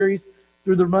series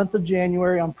through the month of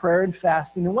January on prayer and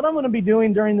fasting. And what I'm going to be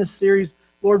doing during this series,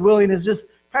 Lord willing, is just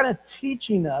kind of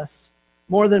teaching us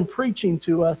more than preaching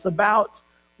to us about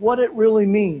what it really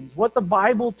means, what the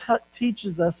Bible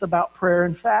teaches us about prayer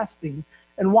and fasting,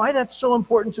 and why that's so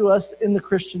important to us in the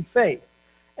Christian faith.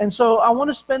 And so I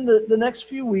want to spend the next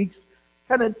few weeks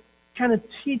kind of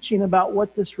teaching about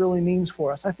what this really means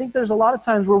for us. I think there's a lot of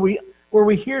times where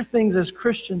we hear things as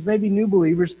Christians, maybe new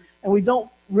believers, and we don't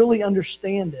really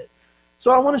understand it. So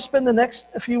I want to spend the next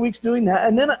few weeks doing that,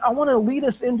 and then I want to lead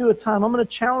us into a time. I'm going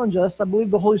to challenge us. I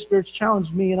believe the Holy Spirit's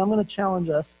challenged me, and I'm going to challenge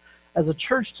us as a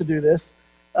church to do this.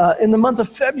 In the month of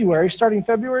February, starting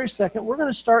February 2nd, we're going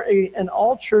to start an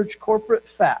all-church corporate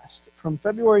fast from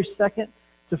February 2nd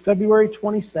to February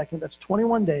 22nd. That's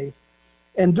 21 days.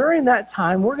 And during that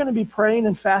time, we're going to be praying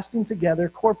and fasting together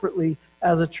corporately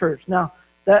as a church. Now,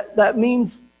 that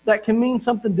can mean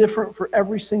something different for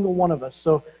every single one of us.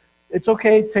 So it's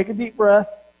okay, take a deep breath.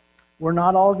 We're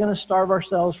not all going to starve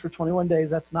ourselves for 21 days.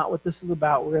 That's not what this is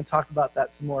about. We're going to talk about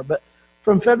that some more. But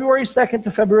from February 2nd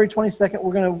to February 22nd,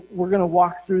 we're going to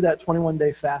walk through that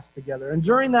 21-day fast together. And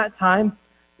during that time,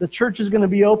 the church is going to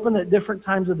be open at different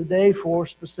times of the day for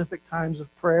specific times of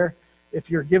prayer. If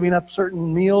you're giving up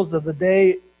certain meals of the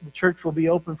day, the church will be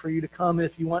open for you to come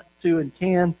if you want to and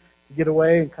can, to get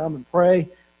away and come and pray.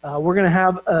 We're going to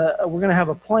have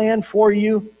a plan for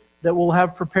you that we'll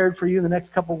have prepared for you in the next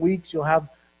couple of weeks. You'll have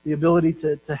the ability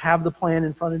to have the plan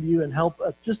in front of you and help,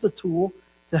 just a tool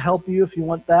to help you if you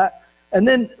want that. And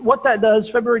then what that does,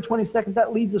 February 22nd,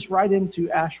 that leads us right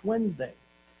into Ash Wednesday,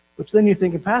 which then you're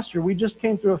thinking, Pastor, we just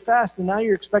came through a fast, and now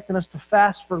you're expecting us to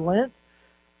fast for Lent?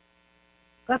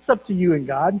 That's up to you and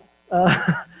God.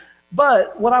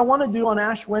 But what I want to do on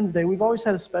Ash Wednesday, we've always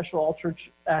had a special all-church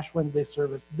Ash Wednesday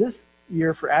service. This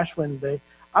year for Ash Wednesday,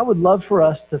 I would love for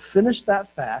us to finish that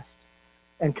fast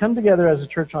and come together as a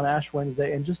church on Ash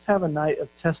Wednesday and just have a night of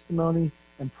testimony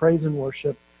and praise and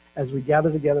worship as we gather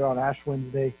together on Ash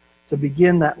Wednesday to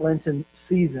begin that Lenten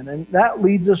season. And that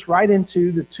leads us right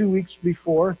into the 2 weeks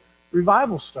before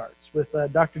revival starts with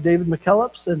Dr. David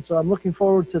McKellips, and so I'm looking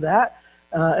forward to that.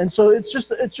 And so it's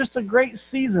just a great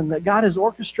season that God has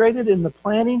orchestrated in the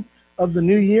planning of the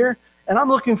new year, and I'm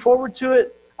looking forward to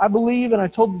it. I believe, and I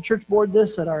told the church board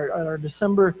this at our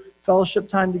December fellowship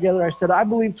time together, I said, I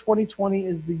believe 2020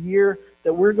 is the year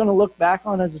that we're going to look back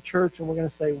on as a church, and we're going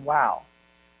to say, wow,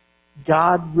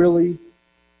 God really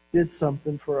did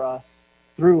something for us,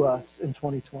 through us in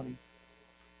 2020.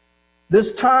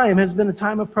 This time has been a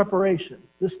time of preparation.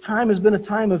 This time has been a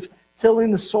time of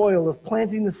tilling the soil, of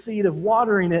planting the seed, of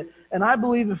watering it. And I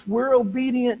believe if we're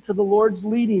obedient to the Lord's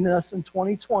leading us in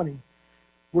 2020,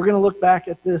 we're going to look back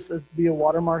at this as be a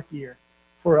watermark year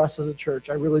for us as a church.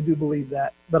 I really do believe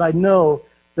that. But I know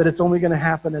that it's only going to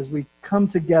happen as we come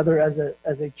together as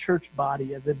a church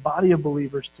body, as a body of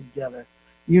believers together,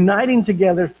 uniting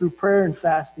together through prayer and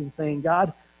fasting, saying,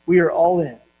 God, we are all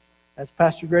in. As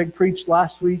Pastor Greg preached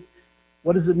last week,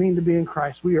 what does it mean to be in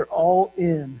Christ? We are all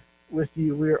in with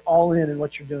you. We are all in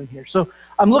what you're doing here. So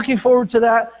I'm looking forward to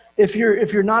that. If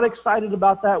you're not excited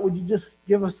about that, would you just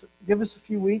give us a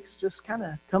few weeks? Just kind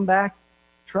of come back,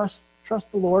 trust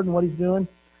the Lord and what He's doing.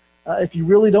 If you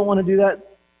really don't want to do that,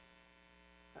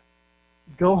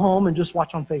 go home and just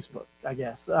watch on Facebook, I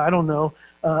guess. I don't know.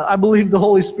 I believe the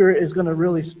Holy Spirit is going to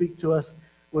really speak to us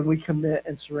when we commit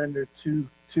and surrender to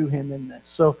Him in this.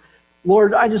 So,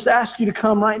 Lord, I just ask you to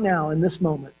come right now in this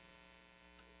moment.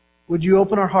 Would you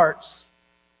open our hearts?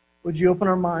 Would you open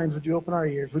our minds? Would you open our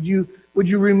ears? Would you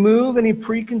remove any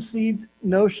preconceived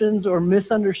notions or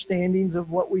misunderstandings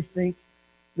of what we think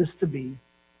this to be?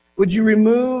 Would you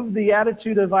remove the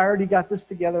attitude of, I already got this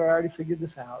together, I already figured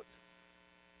this out?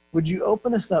 Would you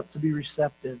open us up to be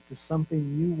receptive to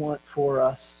something you want for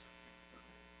us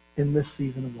in this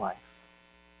season of life?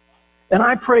 And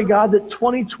I pray, God, that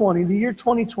 2020, the year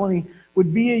 2020,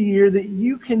 would be a year that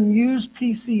you can use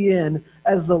PCN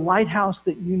as the lighthouse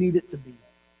that you need it to be.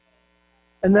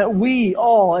 And that we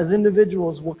all, as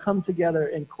individuals, will come together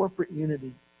in corporate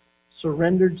unity,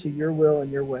 surrendered to your will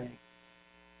and your way.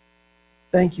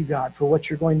 Thank you, God, for what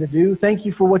you're going to do. Thank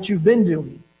you for what you've been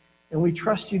doing. And we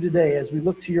trust you today as we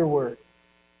look to your word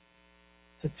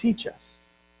to teach us,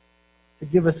 to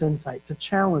give us insight, to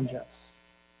challenge us.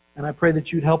 And I pray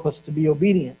that you'd help us to be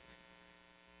obedient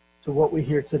to what we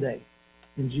hear today.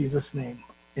 In Jesus' name,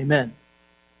 amen.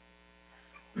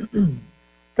 A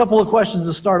couple of questions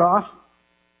to start off.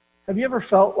 Have you ever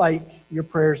felt like your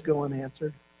prayers go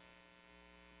unanswered?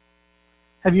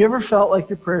 Have you ever felt like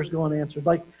your prayers go unanswered?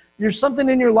 Like there's something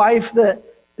in your life that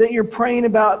you're praying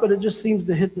about, but it just seems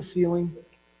to hit the ceiling,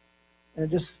 and it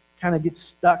just kind of get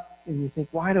stuck and you think,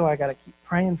 why do I got to keep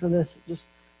praying for this? It just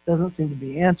doesn't seem to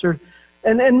be answered.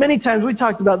 And many times we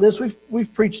talked about this.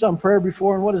 We've preached on prayer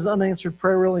before, and what does unanswered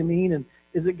prayer really mean? And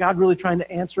is it God really trying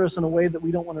to answer us in a way that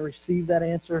we don't want to receive that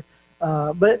answer?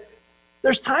 But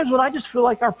there's times when I just feel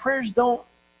like our prayers don't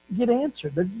get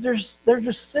answered. They're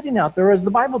just sitting out there. As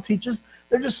the Bible teaches,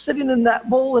 they're just sitting in that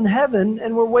bowl in heaven,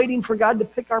 and we're waiting for God to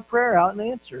pick our prayer out and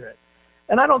answer it.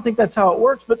 And I don't think that's how it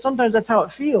works, but sometimes that's how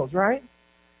it feels, right?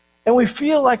 And we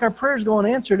feel like our prayers go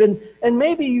unanswered. And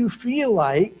maybe you feel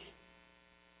like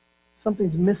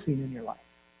something's missing in your life.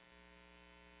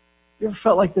 You ever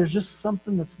felt like there's just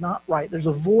something that's not right? There's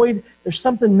a void. There's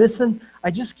something missing. I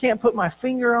just can't put my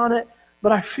finger on it,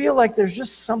 but I feel like there's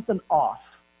just something off.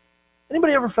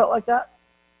 Anybody ever felt like that?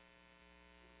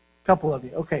 A couple of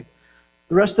you. Okay.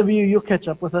 The rest of you, you'll catch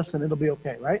up with us and it'll be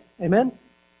okay, right? Amen?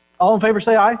 All in favor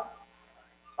say aye.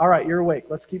 All right, you're awake.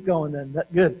 Let's keep going then.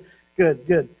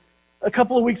 Good. A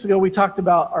couple of weeks ago, we talked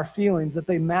about our feelings, that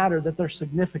they matter, that they're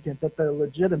significant, that they're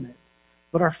legitimate.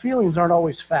 But our feelings aren't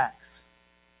always facts.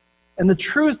 And the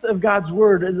truth of God's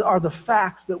word are the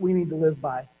facts that we need to live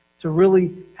by to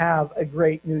really have a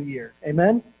great new year.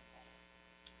 Amen?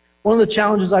 One of the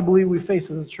challenges I believe we face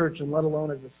as a church, and let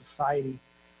alone as a society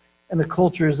and the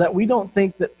culture, is that we don't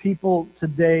think that people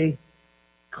today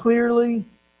clearly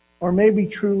or maybe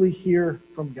truly hear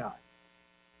from God.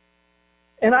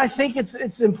 And I think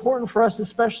it's important for us,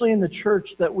 especially in the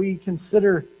church, that we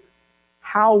consider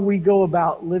how we go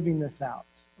about living this out,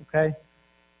 okay?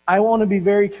 I want to be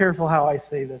very careful how I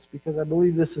say this because I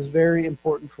believe this is very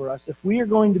important for us. If we are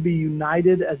going to be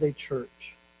united as a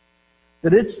church,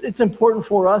 that it's important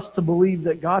for us to believe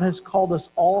that God has called us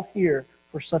all here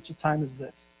for such a time as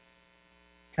this,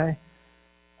 okay?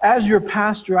 As your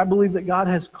pastor, I believe that God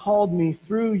has called me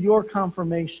through your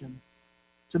confirmation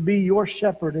to be your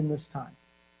shepherd in this time.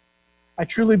 I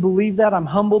truly believe that. I'm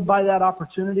humbled by that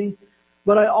opportunity.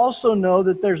 But I also know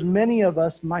that there's many of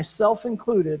us, myself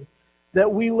included,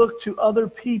 that we look to other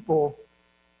people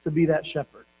to be that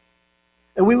shepherd.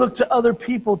 And we look to other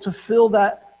people to fill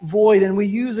that void, and we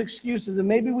use excuses. And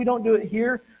maybe we don't do it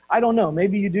here. I don't know.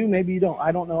 Maybe you do, maybe you don't.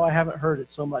 I don't know. I haven't heard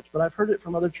it so much. But I've heard it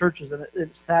from other churches, and it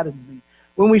saddens me.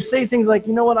 When we say things like,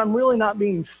 you know what, I'm really not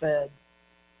being fed.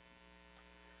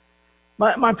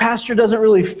 My pastor doesn't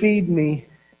really feed me.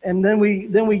 And then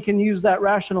we can use that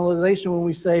rationalization when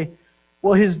we say,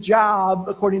 well, his job,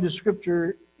 according to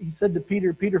Scripture, he said to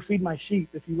Peter, Peter, feed my sheep.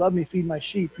 If you love me, feed my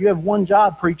sheep. You have one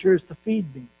job, preacher, is to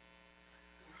feed me.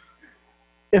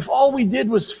 If all we did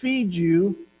was feed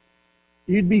you,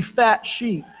 you'd be fat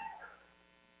sheep.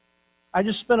 I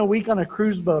just spent a week on a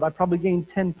cruise boat. I probably gained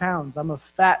 10 pounds. I'm a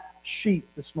fat sheep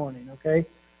this morning, okay?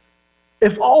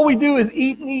 If all we do is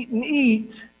eat and eat and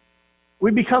eat, we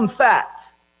become fat.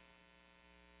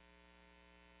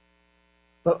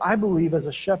 But I believe as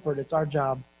a shepherd, it's our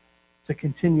job to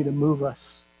continue to move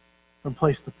us from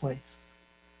place to place,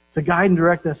 to guide and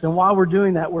direct us. And while we're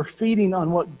doing that, we're feeding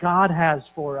on what God has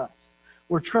for us.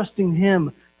 We're trusting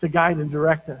Him to guide and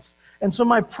direct us. And so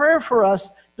my prayer for us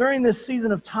during this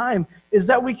season of time is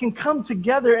that we can come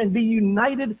together and be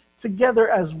united together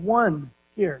as one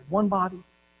here, one body.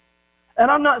 And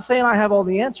I'm not saying I have all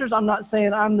the answers. I'm not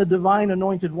saying I'm the divine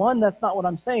anointed one. That's not what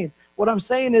I'm saying. What I'm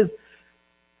saying is,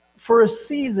 for a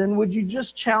season, would you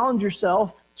just challenge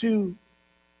yourself to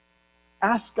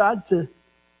ask God to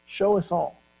show us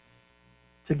all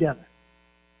together?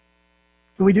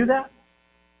 Can we do that?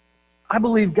 I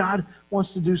believe God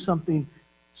wants to do something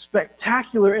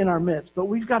spectacular in our midst, but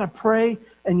we've got to pray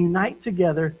and unite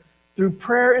together through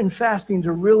prayer and fasting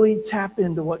to really tap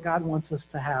into what God wants us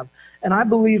to have. And I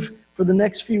believe for the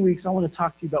next few weeks, I want to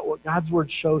talk to you about what God's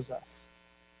Word shows us,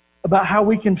 about how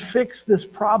we can fix this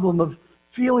problem of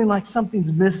feeling like something's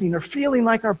missing or feeling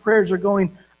like our prayers are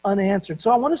going unanswered.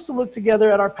 So I want us to look together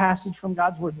at our passage from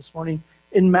God's Word this morning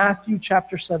in Matthew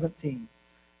chapter 17.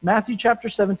 Matthew chapter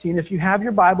 17. If you have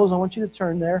your Bibles, I want you to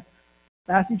turn there.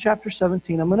 Matthew chapter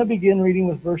 17. I'm going to begin reading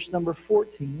with verse number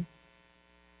 14.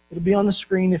 It'll be on the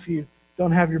screen if you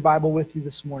don't have your Bible with you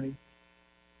this morning.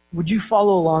 Would you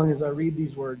follow along as I read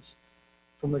these words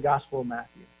from the Gospel of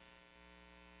Matthew?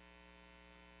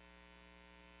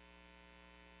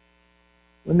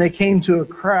 When they came to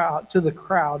the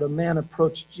crowd, a man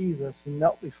approached Jesus and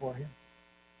knelt before him.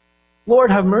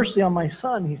 Lord, have mercy on my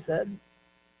son, he said.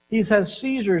 He has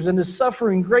seizures and is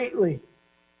suffering greatly.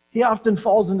 He often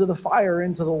falls into the fire,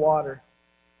 into the water.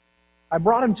 I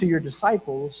brought him to your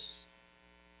disciples,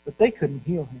 but they couldn't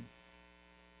heal him.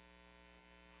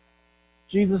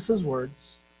 Jesus'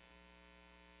 words,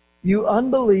 you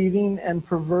unbelieving and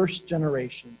perverse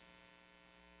generation,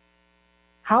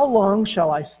 how long shall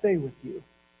I stay with you?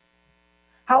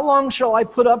 How long shall I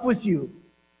put up with you?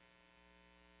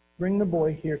 Bring the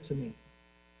boy here to me.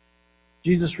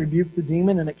 Jesus rebuked the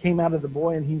demon, and it came out of the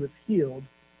boy, and he was healed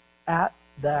at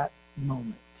that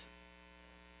moment.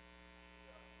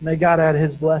 May God add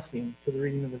his blessing to the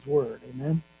reading of his word.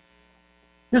 Amen.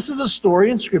 This is a story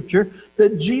in Scripture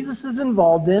that Jesus is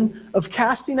involved in of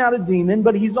casting out a demon,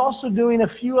 but he's also doing a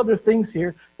few other things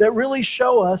here that really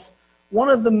show us one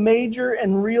of the major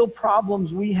and real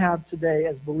problems we have today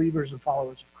as believers and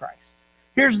followers of Christ.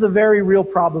 Here's the very real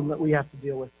problem that we have to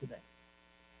deal with today.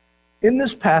 In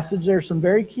this passage, there are some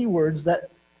very key words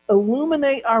that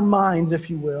illuminate our minds, if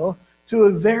you will, to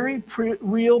a very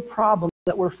real problem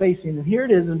that we're facing. And here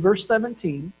it is in verse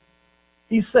 17.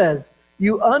 He says,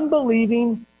 "You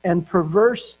unbelieving and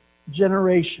perverse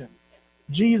generation."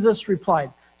 Jesus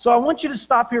replied. So I want you to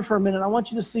stop here for a minute. I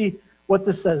want you to see what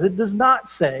this says. It does not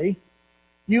say,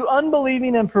 "You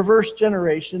unbelieving and perverse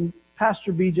generation,"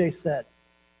 Pastor BJ said.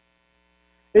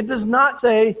 It does not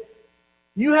say,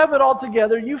 "You have it all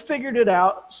together. You figured it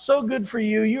out. So good for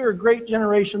you. You're a great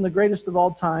generation, the greatest of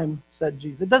all time," said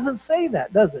Jesus. It doesn't say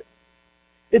that, does it?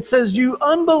 It says, "You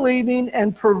unbelieving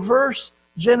and perverse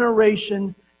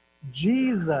generation,"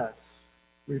 Jesus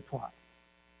replied.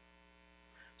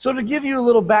 So to give you a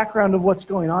little background of what's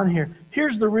going on here,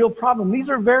 here's the real problem. These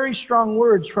are very strong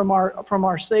words from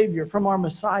our Savior, from our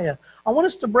Messiah. I want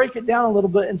us to break it down a little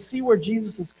bit and see where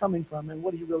Jesus is coming from and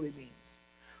what he really means.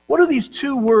 What do these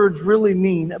two words really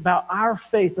mean about our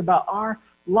faith, about our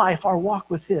life, our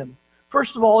walk with him?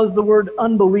 First of all is the word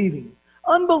unbelieving.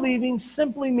 Unbelieving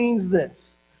simply means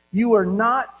this: you are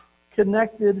not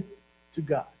connected to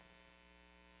God.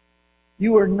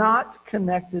 You are not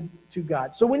connected to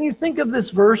God. So when you think of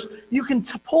this verse, you can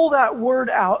pull that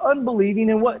word out, unbelieving,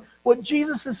 and what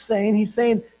Jesus is saying, he's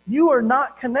saying, you are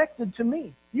not connected to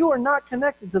me. You are not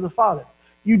connected to the Father.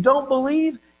 You don't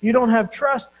believe, you don't have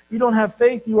trust, you don't have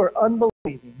faith, you are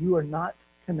unbelieving. You are not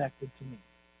connected to me.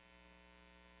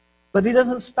 But he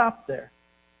doesn't stop there.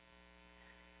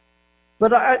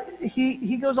 But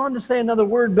he goes on to say another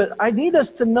word, but I need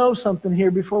us to know something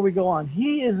here before we go on.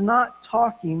 He is not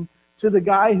talking to the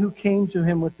guy who came to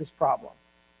him with this problem.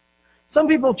 Some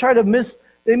people try to misgrasp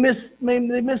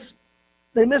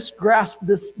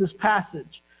this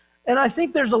passage. And I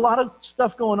think there's a lot of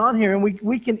stuff going on here, and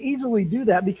we can easily do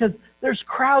that because there's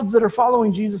crowds that are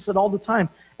following Jesus at all the time.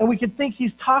 And we could think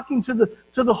he's talking to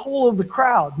the whole of the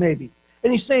crowd, maybe.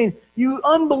 And he's saying, "You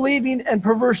unbelieving and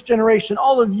perverse generation,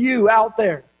 all of you out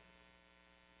there."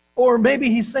 Or maybe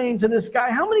he's saying to this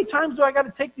guy, "How many times do I got to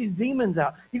take these demons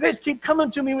out? You guys keep coming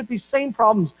to me with these same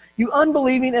problems. You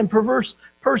unbelieving and perverse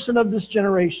person of this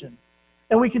generation."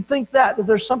 And we could think that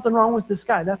there's something wrong with this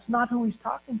guy. That's not who he's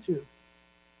talking to.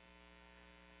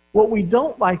 What we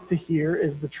don't like to hear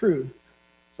is the truth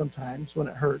sometimes when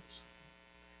it hurts.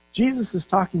 Jesus is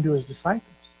talking to his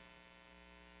disciples.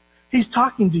 He's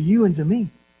talking to you and to me.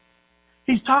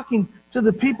 He's talking to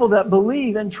the people that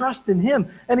believe and trust in him.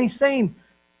 And he's saying,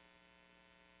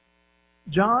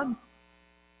 John,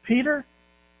 Peter,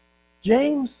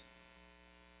 James,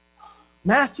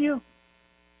 Matthew,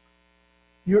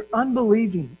 you're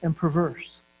unbelieving and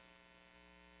perverse.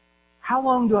 How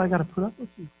long do I got to put up with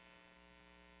you?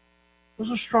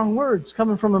 Those are strong words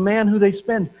coming from a man who they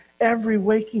spend every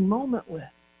waking moment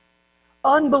with.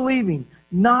 Unbelieving,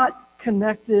 not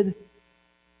connected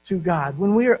to God.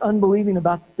 When we are unbelieving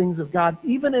about the things of God,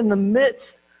 even in the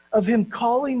midst of him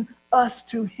calling us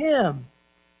to him,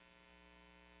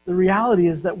 the reality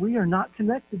is that we are not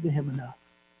connected to him enough.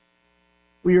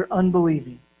 We are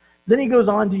unbelieving. Then he goes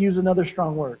on to use another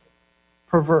strong word,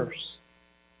 perverse.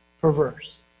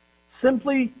 Perverse.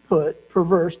 Simply put,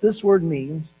 perverse, this word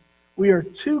means we are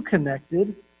too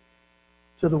connected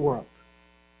to the world.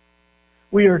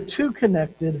 We are too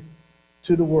connected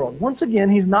to the world. Once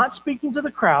again, he's not speaking to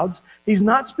the crowds. He's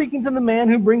not speaking to the man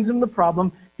who brings him the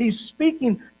problem. He's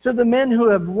speaking to the men who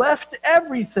have left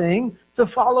everything to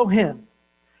follow him.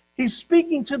 He's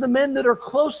speaking to the men that are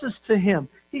closest to him.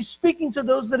 He's speaking to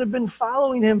those that have been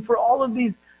following him for all of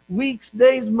these weeks,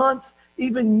 days, months,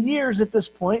 even years at this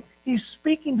point. He's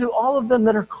speaking to all of them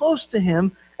that are close to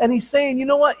him. And he's saying, you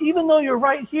know what? Even though you're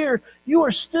right here, you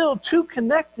are still too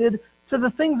connected to the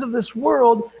things of this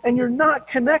world, and you're not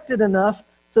connected enough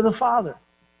to the Father.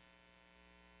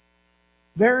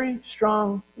 Very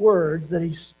strong words that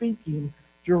he's speaking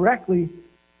directly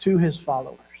to his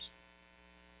followers.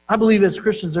 I believe as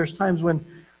Christians there's times when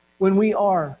we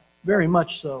are very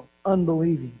much so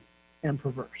unbelieving and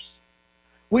perverse.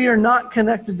 We are not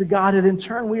connected to God, and in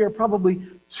turn we are probably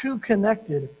too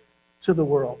connected to the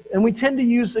world. And we tend to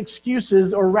use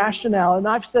excuses or rationale, and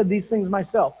I've said these things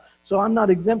myself. so I'm not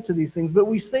exempt to these things. But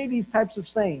we say these types of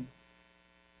sayings.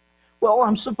 Well,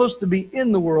 I'm supposed to be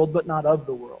in the world, but not of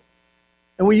the world.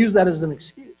 And we use that as an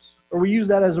excuse, or we use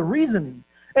that as a reasoning.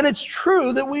 And it's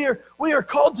true that we are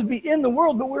called to be in the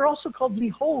world, but we're also called to be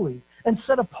holy and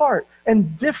set apart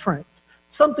and different.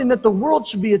 Something that the world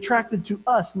should be attracted to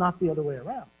us, not the other way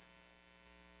around.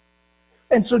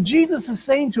 And so Jesus is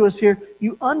saying to us here,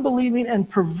 you unbelieving and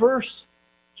perverse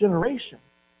generation.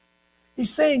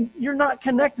 He's saying you're not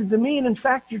connected to me, and in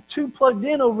fact, you're too plugged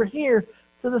in over here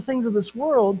to the things of this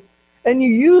world, and you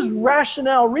use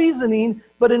rationale reasoning,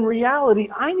 but in reality,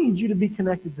 I need you to be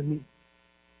connected to me.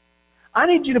 I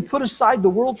need you to put aside the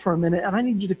world for a minute, and I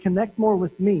need you to connect more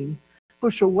with me,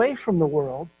 push away from the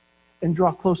world, and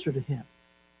draw closer to Him.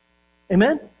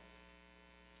 Amen?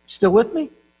 Still with me?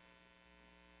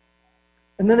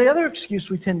 And then the other excuse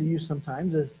we tend to use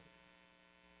sometimes is,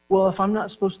 well, if I'm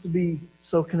not supposed to be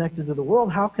so connected to the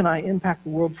world, how can I impact the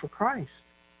world for Christ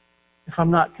if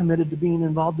I'm not committed to being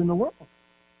involved in the world?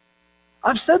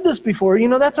 I've said this before,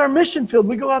 that's our mission field.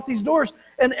 We go out these doors,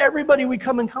 and everybody we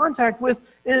come in contact with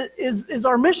is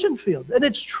our mission field. And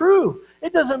it's true.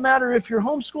 It doesn't matter if you're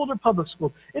homeschooled or public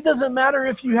schooled. It doesn't matter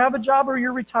if you have a job or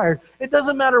you're retired. It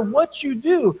doesn't matter what you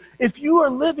do. If you are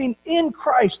living in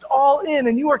Christ, all in,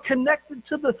 and you are connected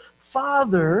to the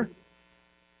Father,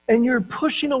 and you're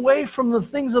pushing away from the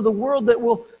things of the world that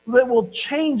will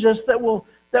change us, that will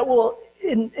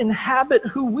inhabit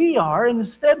who we are, and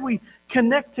instead we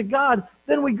connect to God,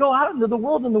 then we go out into the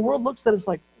world, and the world looks at us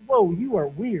like, whoa, you are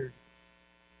weird.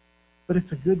 But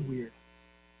it's a good weird.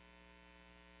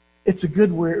 It's a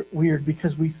good weird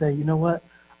because we say, you know what?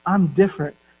 I'm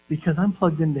different because I'm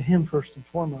plugged into Him first and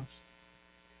foremost.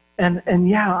 And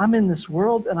yeah, I'm in this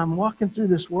world, and I'm walking through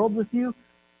this world with you.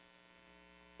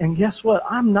 And guess what?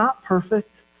 I'm not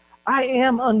perfect. I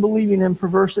am unbelieving and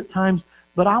perverse at times,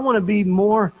 but I want to be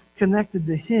more connected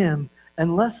to Him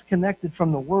and less connected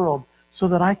from the world so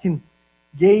that I can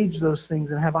gauge those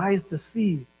things and have eyes to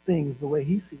see things the way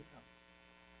He sees them.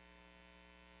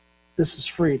 This is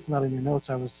free. It's not in your notes.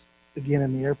 I was, again,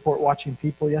 in the airport watching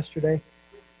people yesterday.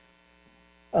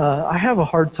 I have a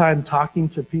hard time talking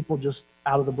to people just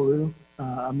out of the blue.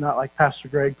 I'm not like Pastor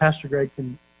Greg. Pastor Greg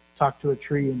can talk to a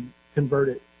tree and convert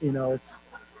it. It's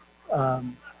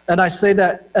and I say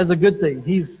that as a good thing.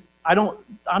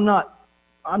 I'm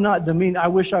not demeaned. I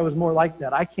wish I was more like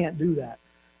that. I can't do that.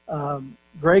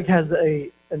 Greg has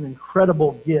an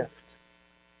incredible gift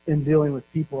in dealing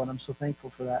with people, and I'm so thankful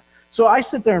for that. So I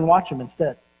sit there and watch him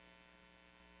instead.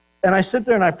 And I sit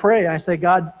there and I pray, and I say,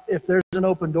 God, if there's an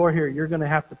open door here, you're going to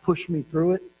have to push me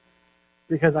through it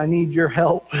because I need your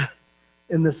help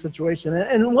in this situation.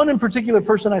 And one in particular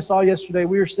person I saw yesterday,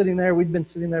 we were sitting there. We'd been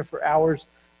sitting there for hours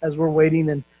as we're waiting,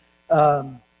 and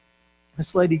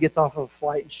this lady gets off of a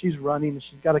flight, and she's running, and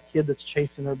she's got a kid that's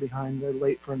chasing her behind. They're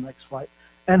late for the next flight.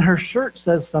 And her shirt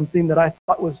says something that I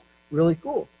thought was really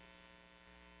cool.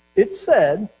 It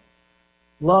said,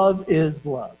 "Love is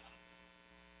love."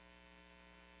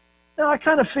 Now, I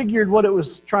kind of figured what it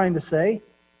was trying to say.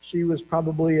 She was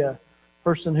probably a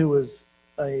person who was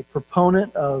a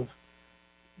proponent of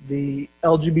the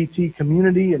LGBT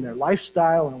community and their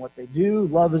lifestyle and what they do.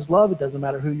 Love is love. It doesn't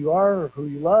matter who you are or who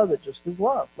you love. It just is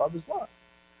love. Love is love.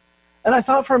 And I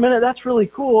thought for a minute, that's really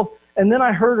cool. And then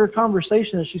I heard her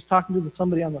conversation as she's talking to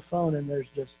somebody on the phone, and there's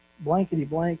just blankety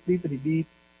blank, beepity beep,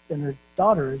 and her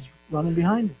daughter is running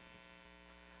behind her.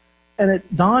 And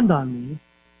it dawned on me,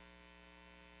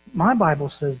 my Bible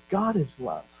says God is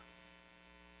love.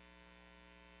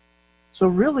 So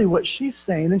really what she's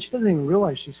saying, and she doesn't even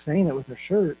realize she's saying it with her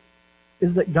shirt,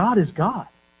 is that God is God.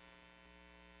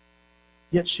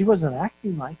 Yet she wasn't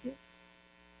acting like it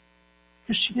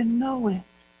because she didn't know it.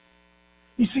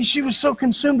 You see, she was so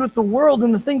consumed with the world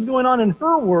and the things going on in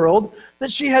her world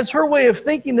that she has her way of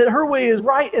thinking that her way is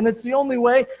right and it's the only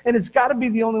way and it's got to be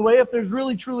the only way. If there's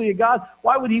really, truly a God,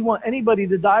 why would He want anybody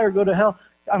to die or go to hell?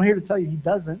 I'm here to tell you He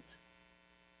doesn't.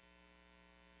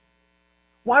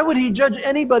 Why would He judge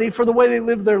anybody for the way they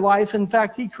live their life? In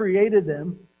fact, He created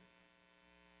them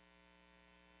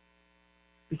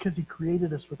because He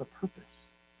created us with a purpose.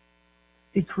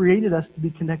 He created us to be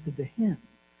connected to Him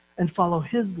and follow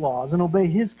His laws and obey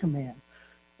His command.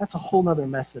 That's a whole other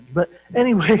message. But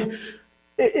anyway,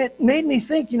 it made me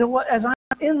think, you know what, as I'm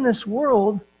in this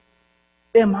world,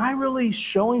 am I really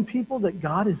showing people that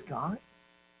God is God?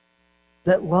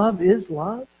 That love is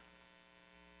love?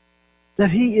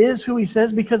 That He is who He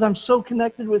says, because I'm so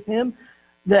connected with Him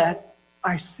that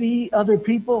I see other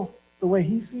people the way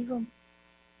He sees them?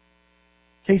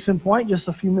 Case in point, just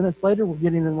a few minutes later, we're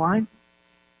getting in line.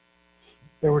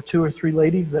 There were 2 or 3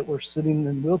 ladies that were sitting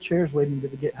in wheelchairs waiting to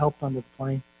get helped onto the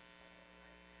plane.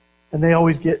 And they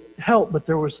always get help, but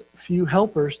there was few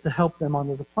helpers to help them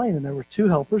onto the plane. And there were 2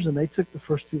 helpers, and they took the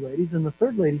first 2 ladies, and the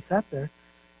 3rd lady sat there,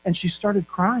 and she started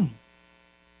crying.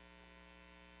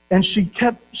 And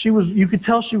you could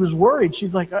tell she was worried.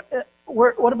 She's like,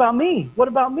 what about me? What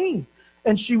about me?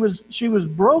 And she was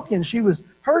broken. She was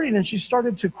hurting, and she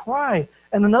started to cry.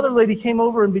 And another lady came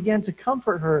over and began to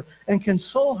comfort her and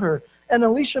console her. And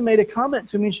Alicia made a comment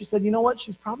to me, and she said, you know what?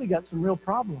 She's probably got some real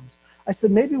problems. I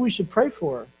said, maybe we should pray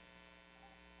for her.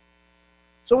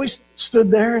 So we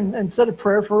stood there and said a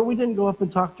prayer for her. We didn't go up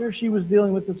and talk to her. She was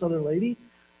dealing with this other lady.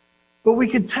 But we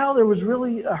could tell there was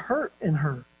really a hurt in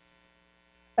her.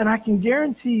 And I can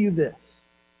guarantee you this.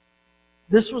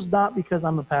 This was not because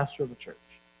I'm a pastor of a church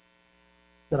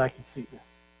that I could see this.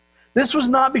 This was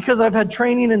not because I've had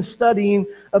training and studying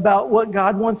about what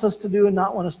God wants us to do and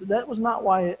not want us to do. That was not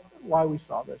why we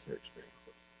saw this or experienced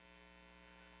it.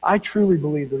 I truly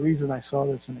believe the reason I saw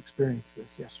this and experienced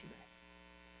this yesterday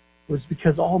was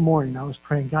because all morning I was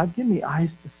praying, God, give me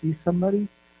eyes to see somebody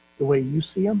the way you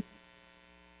see them.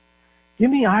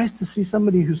 Give me eyes to see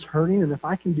somebody who's hurting, and if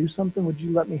I can do something, would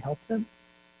you let me help them?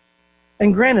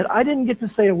 And granted, I didn't get to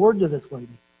say a word to this lady.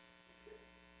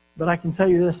 But I can tell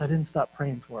you this, I didn't stop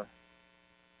praying for her.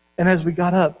 And as we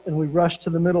got up and we rushed to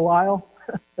the middle aisle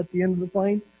at the end of the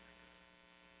plane,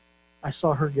 I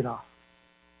saw her get off.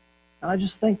 And I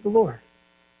just thanked the Lord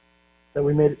that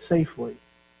we made it safely.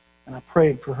 And I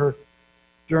prayed for her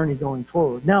journey going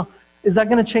forward. Now, is that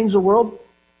going to change the world?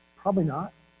 Probably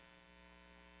not.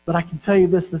 But I can tell you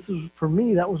this is, for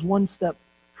me, that was one step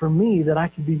for me that I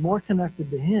could be more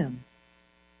connected to Him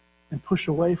and push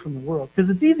away from the world. Because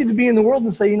it's easy to be in the world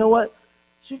and say, you know what?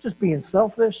 She's just being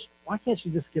selfish. Why can't she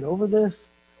just get over this?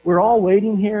 We're all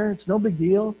waiting here. It's no big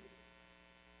deal.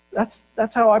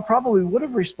 That's how I probably would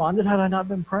have responded had I not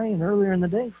been praying earlier in the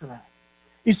day for that.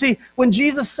 You see, when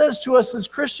Jesus says to us as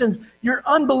Christians, you're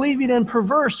unbelieving and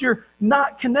perverse, you're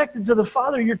not connected to the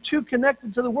Father, you're too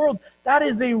connected to the world, that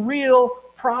is a real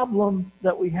problem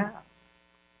that we have.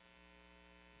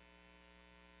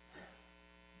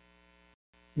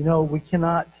 You know, we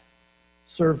cannot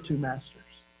serve 2 masters.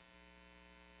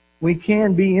 We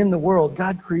can be in the world.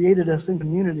 God created us in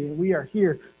community, and we are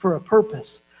here for a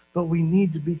purpose, but we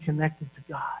need to be connected to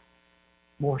God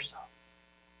more so.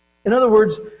 In other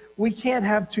words, we can't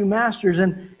have 2 masters,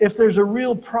 and if there's a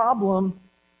real problem,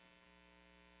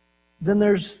 then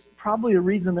there's probably a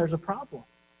reason there's a problem.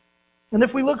 And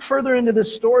if we look further into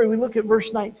this story, we look at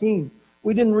verse 19.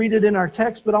 We didn't read it in our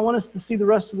text, but I want us to see the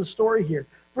rest of the story here.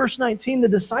 Verse 19, the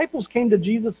disciples came to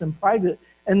Jesus in private,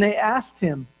 and they asked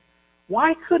Him,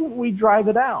 why couldn't we drive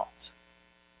it out?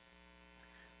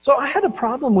 So I had a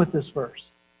problem with this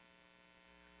verse.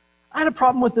 I had a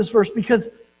problem with this verse because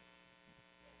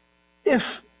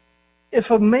if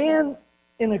a man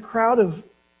in a crowd of,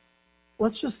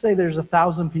 let's just say there's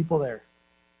 1,000 people there,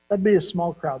 that'd be a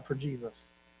small crowd for Jesus.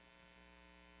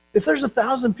 If there's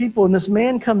 1,000 people and this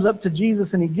man comes up to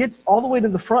Jesus and he gets all the way to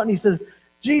the front and he says,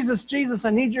 Jesus, Jesus, I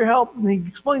need your help. And he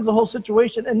explains the whole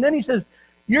situation. And then he says,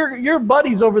 your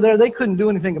buddies over there, they couldn't do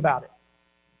anything about it.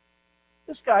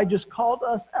 This guy just called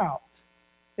us out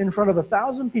in front of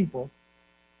 1,000 people.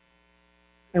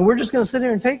 And we're just going to sit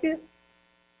here and take it?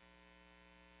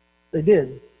 They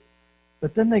did.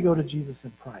 But then they go to Jesus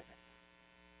in private.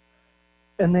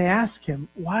 And they ask Him,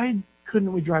 why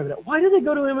couldn't we drive it out? Why did they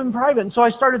go to Him in private? And so I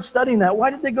started studying that. Why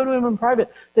did they go to Him in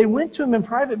private? They went to Him in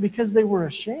private because they were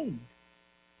ashamed.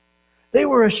 They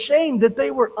were ashamed that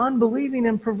they were unbelieving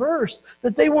and perverse,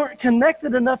 that they weren't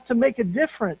connected enough to make a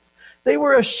difference. They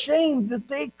were ashamed that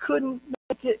they couldn't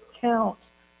make it count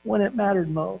when it mattered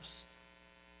most.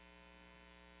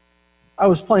 I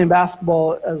was playing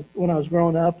basketball when I was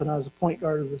growing up, and I was a point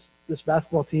guard of this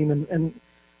basketball team, and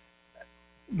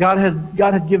God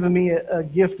had given me a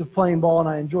gift of playing ball, and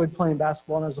I enjoyed playing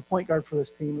basketball, and I was a point guard for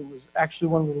this team. It was actually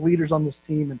one of the leaders on this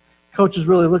team, and coaches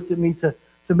really looked at me to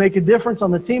make a difference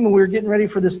on the team, and we were getting ready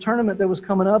for this tournament that was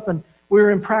coming up, and we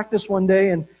were in practice one day,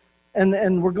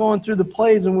 and we're going through the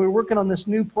plays, and we're working on this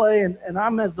new play, and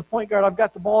I'm, as the point guard, I've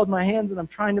got the ball in my hands, and I'm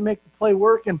trying to make the play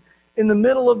work, and in the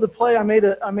middle of the play, I made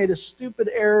a stupid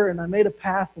error, and I made a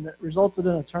pass, and it resulted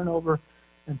in a turnover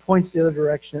and points the other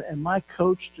direction, and my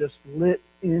coach just lit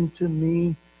into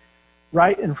me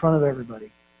right in front of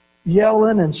everybody,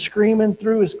 yelling and screaming,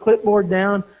 threw his clipboard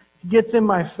down. He gets in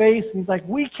my face, and he's like,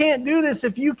 we can't do this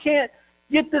if you can't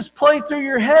get this play through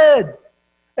your head.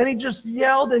 And he just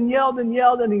yelled and yelled and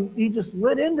yelled, and he just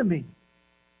lit into me.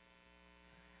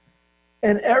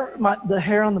 And the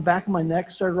hair on the back of my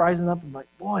neck started rising up. I'm like,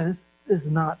 boy, this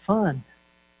is not fun.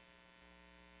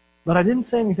 But I didn't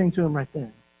say anything to him right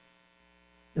then.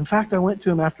 In fact, I went to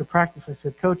him after practice. I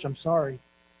said, Coach, I'm sorry.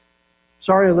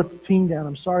 Sorry I let the team down.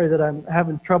 I'm sorry that I'm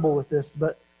having trouble with this,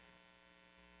 but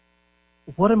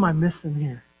what am I missing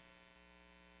here?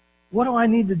 What do I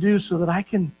need to do so that I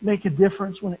can make a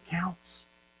difference when it counts?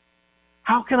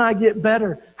 How can I get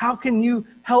better? How can you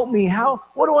help me?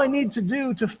 What do I need to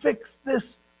do to fix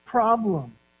this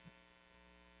problem?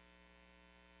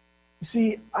 You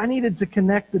see, I needed to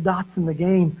connect the dots in the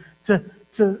game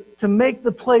to make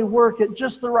the play work at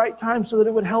just the right time so that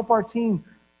it would help our team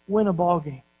win a ball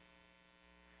game.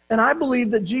 And I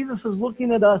believe that Jesus is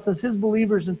looking at us as his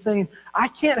believers and saying, I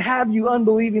can't have you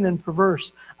unbelieving and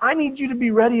perverse. I need you to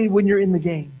be ready when you're in the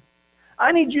game.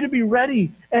 I need you to be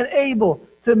ready and able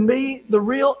to be the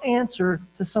real answer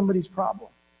to somebody's problem.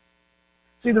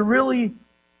 See, the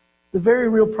very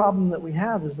real problem that we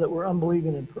have is that we're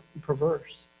unbelieving and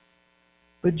perverse.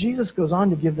 But Jesus goes on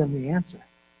to give them the answer.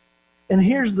 And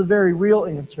here's the very real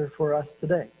answer for us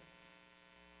today.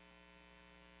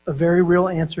 A very real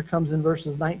answer comes in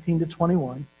verses 19 to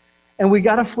 21. And we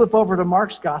got to flip over to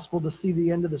Mark's gospel to see the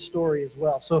end of the story as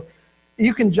well. So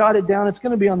you can jot it down. It's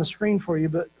going to be on the screen for you.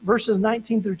 But verses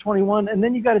 19 through 21, and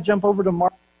then you got to jump over to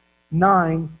Mark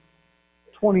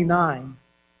 9:29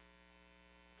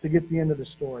 to get the end of the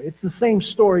story. It's the same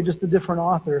story, just a different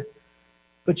author.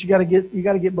 But you got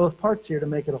to get both parts here to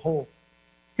make it a whole.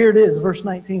 Here it is, verse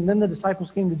 19. Then the disciples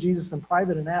came to Jesus in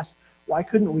private and asked, why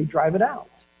couldn't we drive it out?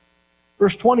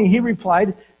 Verse 20, he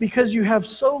replied, because you have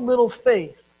so little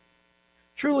faith.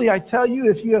 Truly, I tell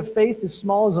you, if you have faith as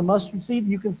small as a mustard seed,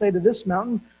 you can say to this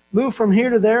mountain, move from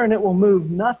here to there, and it will move.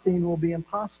 Nothing will be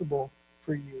impossible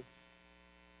for you.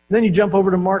 Then you jump over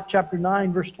to Mark chapter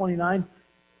 9, verse 29.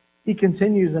 He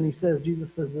continues and he says,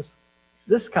 Jesus says,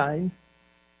 this kind,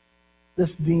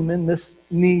 this demon, this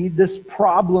need, this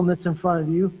problem that's in front of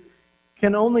you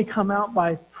can only come out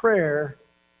by prayer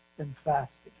and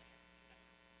fasting.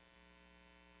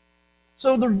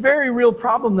 So the very real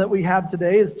problem that we have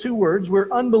today is two words.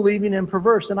 We're unbelieving and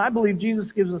perverse. And I believe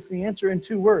Jesus gives us the answer in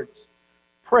two words.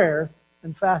 Prayer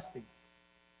and fasting.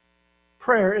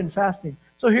 Prayer and fasting.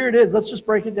 So here it is. Let's just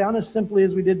break it down as simply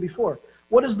as we did before.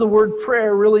 What does the word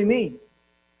prayer really mean?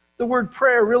 The word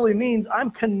prayer really means I'm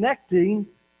connecting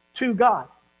to God.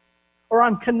 Or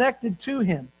I'm connected to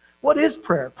him. What is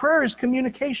prayer? Prayer is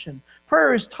communication.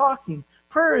 Prayer is talking.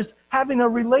 Prayer is having a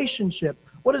relationship.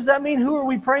 What does that mean? Who are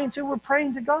we praying to? We're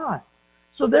praying to God.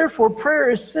 So therefore,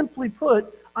 prayer is simply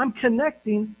put, I'm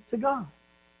connecting to God.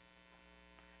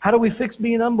 How do we fix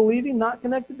being unbelieving, not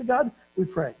connected to God? We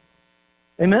pray.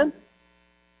 Amen?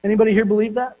 Anybody here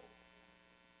believe that?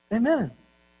 Amen.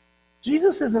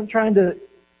 Jesus isn't trying to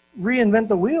reinvent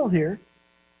the wheel here.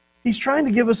 He's trying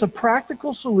to give us a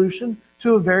practical solution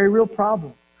to a very real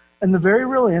problem. And the very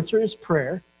real answer is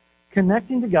prayer,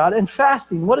 connecting to God, and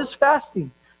fasting. What is fasting?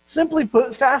 Simply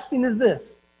put, fasting is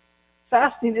this.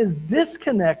 Fasting is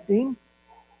disconnecting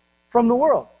from the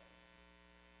world.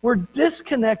 We're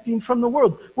disconnecting from the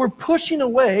world. We're pushing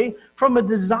away from a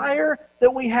desire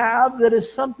that we have that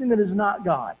is something that is not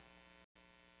God.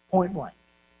 Point blank.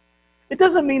 It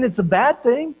doesn't mean it's a bad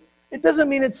thing. It doesn't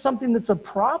mean it's something that's a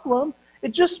problem.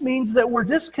 It just means that we're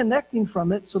disconnecting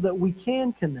from it so that we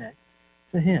can connect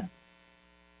to him.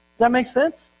 Does that make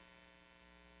sense?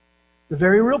 The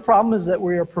very real problem is that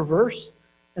we are perverse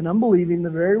and unbelieving. The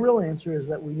very real answer is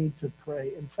that we need to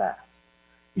pray and fast.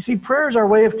 You see, prayer is our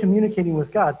way of communicating with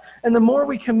God. And the more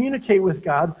we communicate with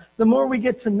God, the more we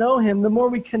get to know him, the more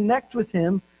we connect with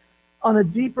him on a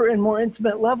deeper and more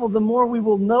intimate level, the more we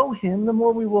will know him, the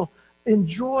more we will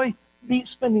enjoy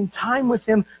spending time with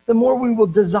him, the more we will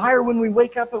desire when we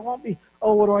wake up. It won't be,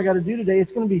 oh, what do I got to do today?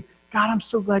 It's going to be, God, I'm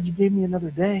so glad you gave me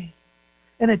another day.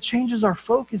 And it changes our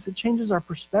focus. It changes our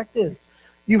perspective.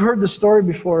 You've heard the story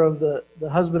before of the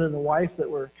husband and the wife that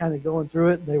were kind of going through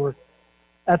it. They were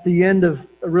at the end of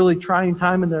a really trying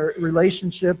time in their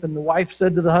relationship, and the wife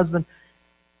said to the husband,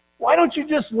 why don't you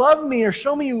just love me or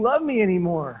show me you love me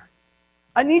anymore?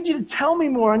 I need you to tell me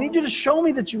more. I need you to show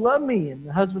me that you love me. And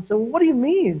the husband said, well, what do you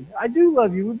mean? I do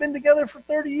love you. We've been together for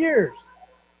 30 years.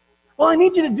 Well, I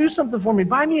need you to do something for me.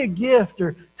 Buy me a gift,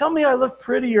 or tell me I look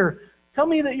pretty, or tell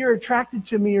me that you're attracted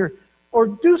to me, or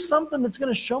do something that's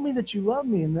going to show me that you love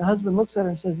me. And the husband looks at her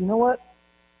and says, you know what?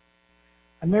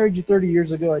 I married you 30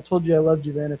 years ago. I told you I loved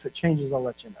you then. If it changes, I'll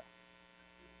let you know.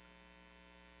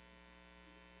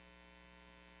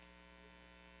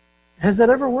 Has that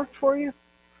ever worked for you?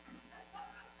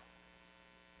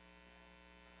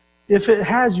 If it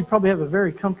has, you probably have a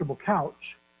very comfortable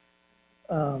couch.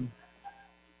 I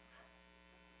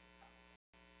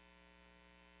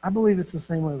believe it's the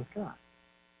same way with God.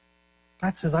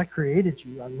 God says, I created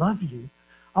you. I love you.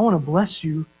 I want to bless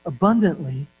you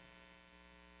abundantly,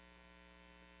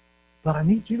 but I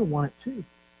need you to want it too.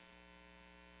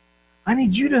 I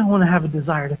need you to want to have a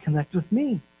desire to connect with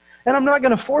me. And I'm not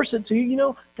going to force it to you. You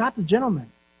know, God's a gentleman.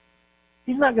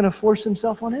 He's not going to force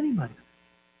himself on anybody.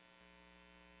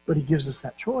 But he gives us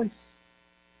that choice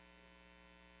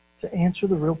to answer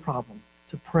the real problem,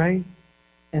 to pray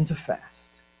and to fast.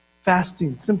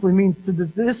 Fasting simply means to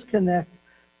disconnect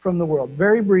from the world.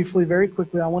 Very briefly, very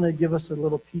quickly, I want to give us a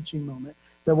little teaching moment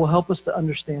that will help us to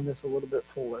understand this a little bit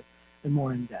fuller and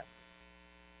more in depth.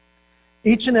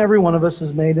 Each and every one of us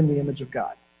is made in the image of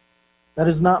God. That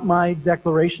is not my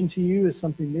declaration to you as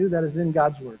something new. That is in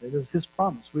God's word. It is his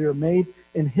promise. We are made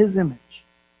in his image,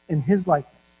 in his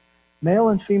likeness. Male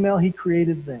and female, he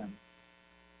created them.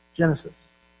 Genesis.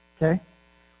 Okay?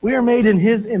 We are made in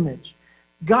his image.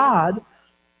 God,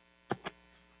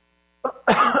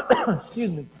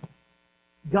 excuse me,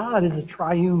 God is a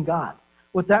triune God.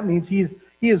 What that means, he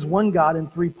is one God in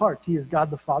three parts. He is God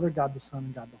the Father, God the Son,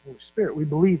 and God the Holy Spirit. We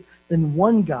believe in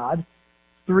one God,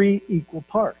 three equal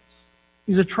parts.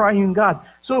 He's a triune God.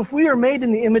 So if we are made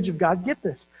in the image of God, get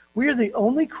this. We are the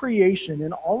only creation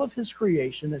in all of his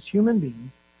creation as human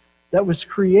beings that was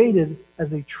created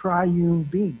as a triune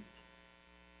being.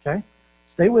 Okay?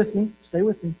 Stay with me. Stay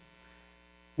with me.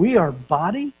 We are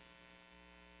body,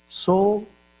 soul,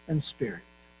 and spirit.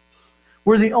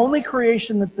 We're the only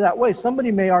creation that's that way.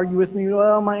 Somebody may argue with me,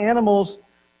 well, my animals,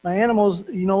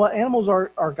 you know what? Animals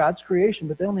are God's creation,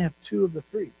 but they only have two of the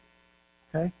three.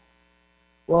 Okay?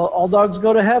 Well, all dogs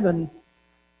go to heaven.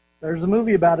 There's a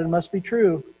movie about it. It must be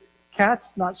true.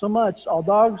 Cats, not so much. All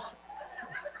dogs.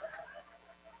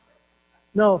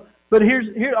 No, but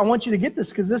here I want you to get this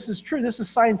because this is true. This is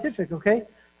scientific, okay?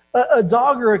 A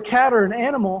dog or a cat or an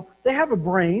animal, they have a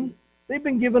brain. They've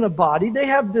been given a body. They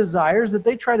have desires that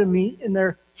they try to meet in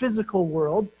their physical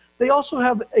world. They also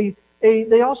have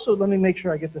let me make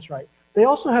sure I get this right. They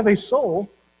also have a soul,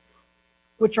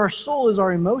 which our soul is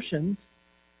our emotions.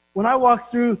 When I walk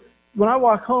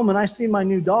home and I see my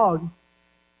new dog,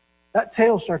 that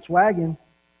tail starts wagging.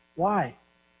 Why?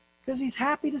 Because he's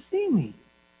happy to see me.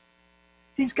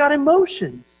 He's got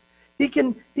emotions. He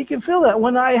can feel that.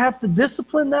 When I have to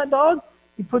discipline that dog,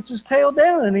 he puts his tail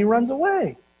down and he runs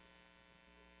away.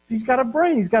 He's got a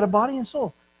brain. He's got a body and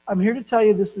soul. I'm here to tell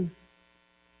you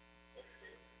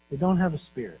they don't have a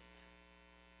spirit.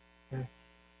 Okay?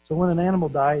 So when an animal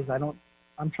dies,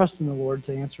 I'm trusting the Lord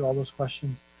to answer all those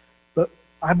questions. But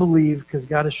I believe, because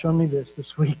God has shown me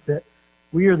this week, that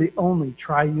we are the only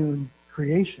triune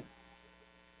creation.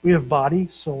 We have body,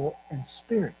 soul, and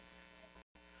spirit.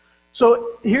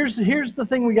 So here's the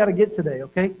thing we got to get today,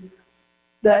 okay?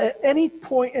 That at any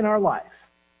point in our life,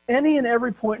 any and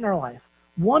every point in our life,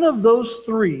 one of those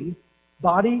three,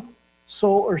 body,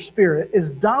 soul, or spirit,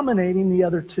 is dominating the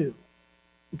other two.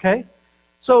 Okay?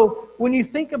 So when you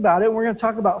think about it, we're going to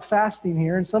talk about fasting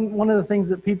here, and one of the things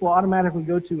that people automatically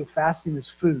go to with fasting is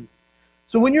food.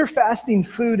 So when you're fasting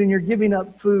food and you're giving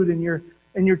up food and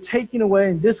you're taking away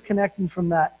and disconnecting from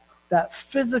that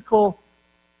physical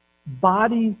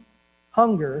body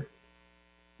hunger,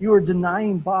 you are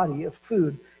denying body of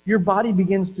food. Your body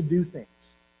begins to do things.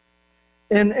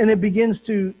 And it begins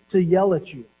to yell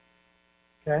at you.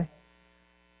 Okay?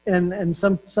 And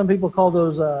some people call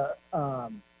those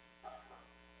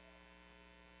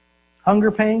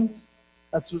hunger pains.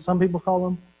 That's what some people call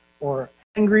them. Or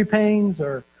angry pains,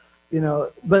 or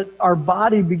but our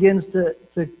body begins to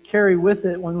carry with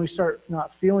it when we start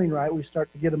not feeling right, we start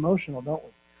to get emotional, don't we?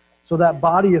 So that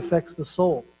body affects the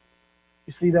soul.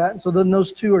 You see that? So then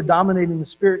those two are dominating the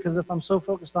spirit, because if I'm so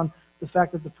focused on the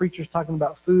fact that the preacher's talking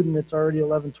about food and it's already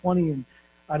 11:20 and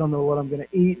I don't know what I'm going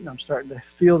to eat and I'm starting to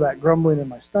feel that grumbling in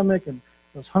my stomach and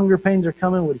those hunger pains are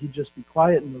coming, would he just be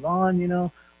quiet and move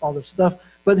on, all this stuff.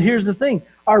 But here's the thing.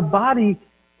 Our body,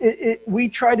 we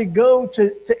try to go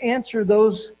to answer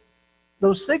those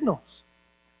signals.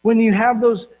 When you have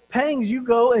those pangs, you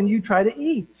go and you try to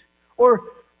eat. Or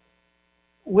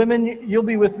women, you'll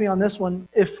be with me on this one.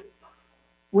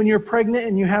 When you're pregnant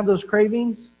and you have those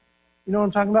cravings, you know what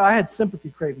I'm talking about? I had sympathy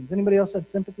cravings. Anybody else had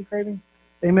sympathy cravings?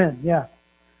 Amen. Yeah.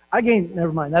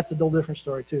 Never mind. That's a whole different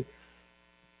story too.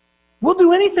 We'll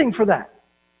do anything for that.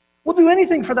 We'll do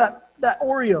anything for that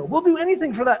Oreo. We'll do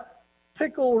anything for that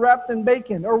pickle wrapped in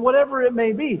bacon or whatever it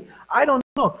may be. I don't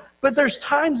know. But there's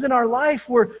times in our life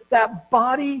where that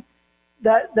body,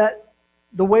 that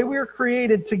the way we were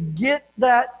created to get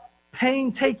that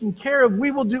pain taken care of,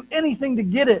 we will do anything to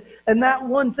get it. And that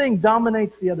one thing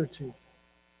dominates the other two.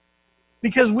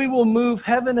 Because we will move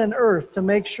heaven and earth to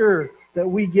make sure that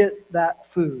we get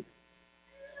that food.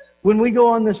 When we go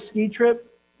on this ski trip,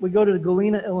 we go to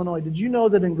Galena, Illinois. Did you know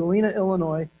that in Galena,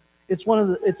 Illinois, it's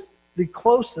the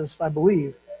closest, I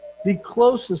believe, the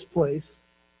closest place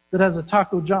that has a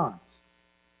Taco John's.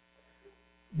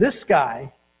 This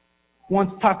guy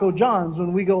wants Taco John's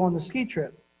when we go on the ski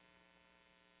trip.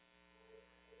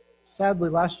 Sadly,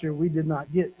 last year we did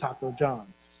not get Taco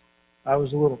John's. I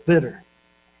was a little bitter.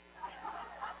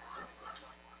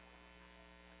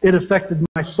 It affected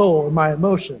my soul and my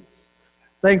emotions.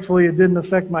 Thankfully, it didn't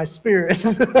affect my spirit.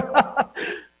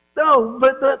 No,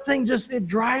 but that thing it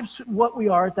drives what we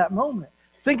are at that moment.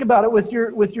 Think about it with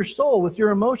your soul, with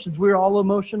your emotions. We're all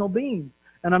emotional beings.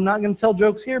 And I'm not going to tell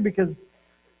jokes here because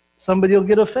somebody will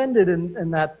get offended,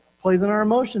 and that plays on our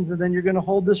emotions, and then you're going to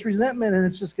hold this resentment, and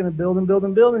it's just going to build and build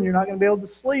and build, and you're not going to be able to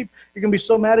sleep. You're going to be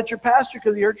so mad at your pastor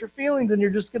because he hurt your feelings, and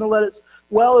you're just going to let it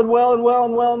well and well and well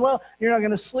and well and well. You're not going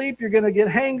to sleep. You're going to get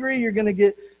hangry.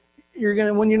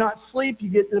 When you're not asleep, you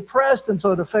get depressed, and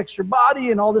so it affects your body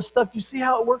and all this stuff. Do you see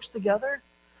how it works together?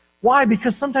 Why?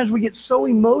 Because sometimes we get so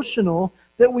emotional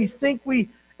that we think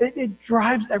it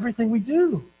drives everything we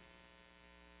do.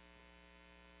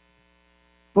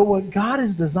 But what God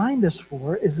has designed us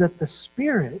for is that the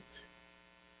Spirit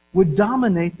would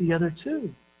dominate the other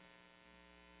two.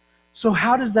 So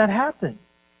how does that happen?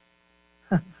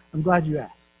 I'm glad you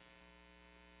asked.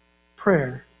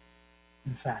 Prayer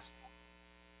and fasting.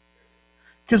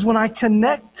 Because when I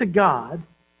connect to God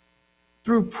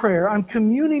through prayer, I'm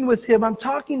communing with Him, I'm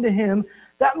talking to Him,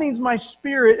 that means my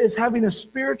spirit is having a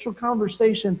spiritual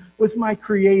conversation with my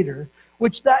Creator,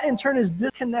 which that in turn is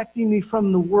disconnecting me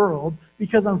from the world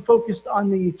because I'm focused on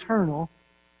the eternal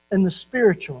and the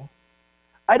spiritual.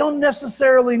 I don't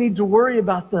necessarily need to worry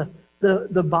about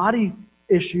the body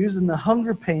issues and the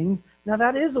hunger pains. Now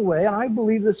that is a way, and I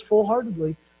believe this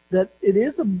full-heartedly, that it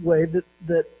is a way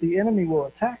that the enemy will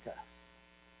attack us.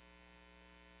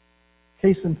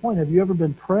 Case in point, have you ever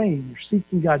been praying or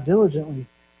seeking God diligently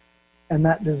and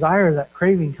that desire, that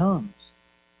craving comes?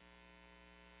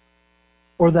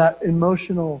 Or that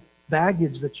emotional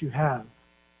baggage that you have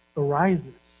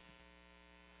arises?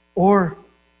 Or,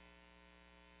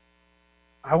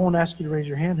 I won't ask you to raise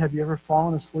your hand, have you ever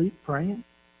fallen asleep praying?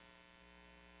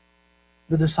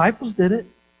 The disciples did it.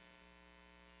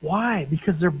 Why?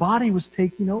 Because their body was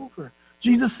taking over.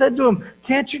 Jesus said to them,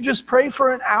 can't you just pray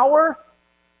for an hour?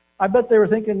 I bet they were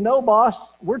thinking, no,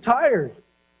 boss, we're tired.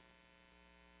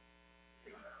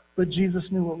 But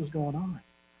Jesus knew what was going on.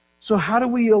 So how do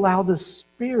we allow the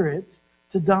Spirit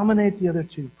to dominate the other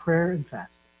two? Prayer and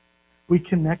fasting. We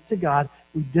connect to God.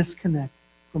 We disconnect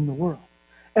from the world.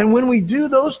 And when we do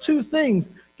those two things,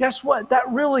 guess what? That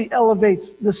really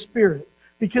elevates the Spirit.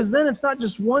 Because then it's not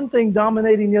just one thing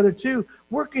dominating the other two.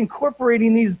 We're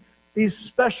incorporating these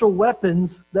special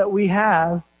weapons that we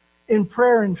have in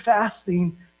prayer and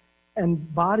fasting,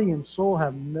 and body and soul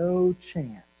have no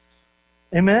chance.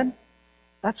 Amen?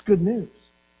 That's good news.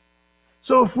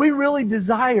 So if we really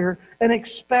desire and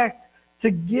expect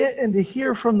to get and to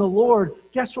hear from the Lord,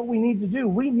 guess what we need to do?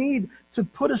 We need to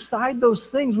put aside those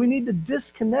things. We need to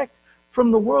disconnect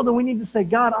from the world, and we need to say,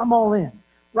 God, I'm all in.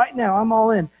 Right now, I'm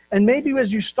all in. And maybe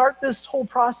as you start this whole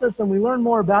process and we learn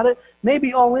more about it,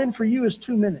 maybe all in for you is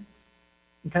 2 minutes.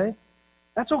 Okay?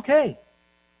 That's okay.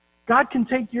 God can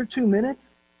take your 2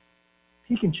 minutes.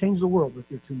 He can change the world with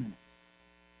your 2 minutes.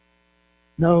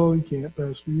 No, he can't,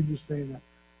 Pastor. You're just saying that.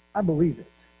 I believe it.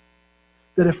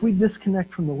 That if we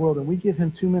disconnect from the world and we give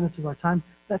him 2 minutes of our time,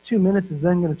 that 2 minutes is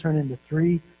then going to turn into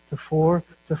 3 to 4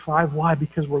 to 5. Why?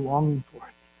 Because we're longing for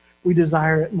it. We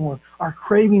desire it more. Our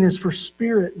craving is for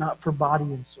spirit, not for body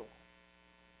and soul.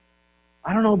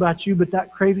 I don't know about you, but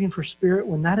that craving for spirit,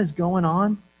 when that is going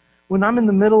on, when I'm in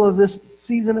the middle of this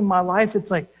season in my life,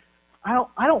 it's like, I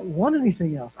don't want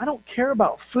anything else. I don't care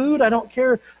about food. I don't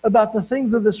care about the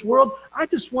things of this world. I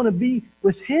just want to be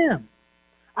with him.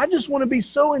 I just want to be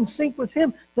so in sync with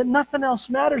him that nothing else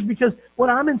matters, because when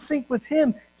I'm in sync with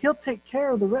him, he'll take care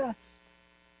of the rest.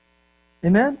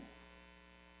 Amen?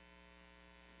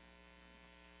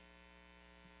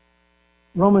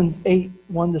 Romans 8,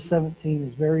 1-17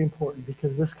 is very important,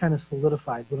 because this kind of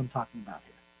solidifies what I'm talking about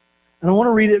here. And I want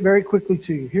to read it very quickly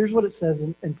to you. Here's what it says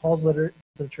in Paul's letter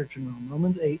to the church in Rome.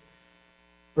 Romans 8,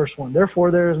 verse 1.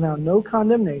 Therefore, there is now no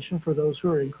condemnation for those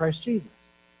who are in Christ Jesus.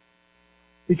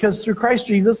 Because through Christ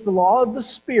Jesus, the law of the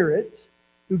Spirit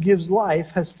who gives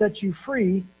life has set you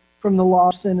free from the law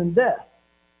of sin and death.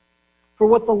 For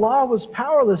what the law was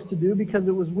powerless to do because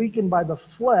it was weakened by the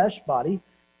flesh, body,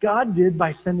 God did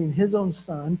by sending his own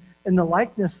Son in the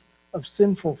likeness of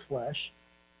sinful flesh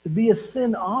to be a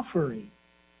sin offering.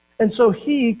 And so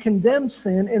he condemned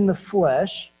sin in the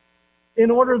flesh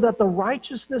in order that the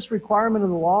righteousness requirement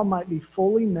of the law might be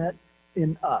fully met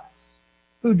in us,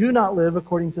 who do not live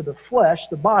according to the flesh,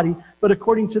 the body, but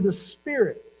according to the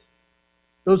Spirit.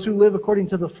 Those who live according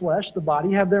to the flesh, the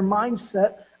body, have their mind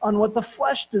set on what the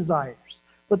flesh desires.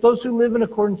 But those who live in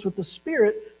accordance with the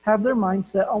Spirit have their mind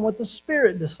set on what the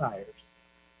Spirit desires.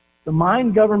 The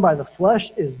mind governed by the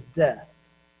flesh is death,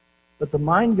 but the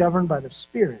mind governed by the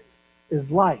Spirit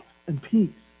is life and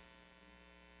peace.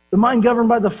 The mind governed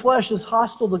by the flesh is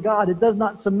hostile to God. It does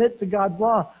not submit to God's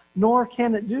law, nor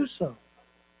can it do so.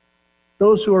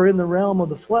 Those who are in the realm of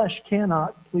the flesh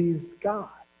cannot please God.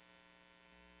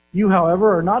 You,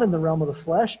 however, are not in the realm of the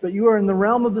flesh, but you are in the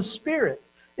realm of the Spirit.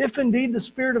 If indeed the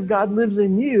Spirit of God lives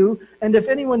in you, and if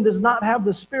anyone does not have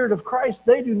the Spirit of Christ,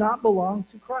 they do not belong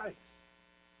to Christ.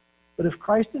 But if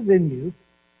Christ is in you,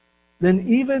 then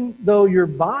even though your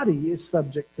body is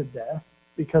subject to death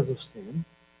because of sin,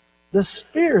 the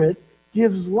Spirit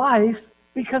gives life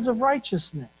because of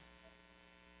righteousness.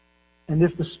 And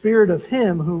if the Spirit of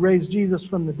Him who raised Jesus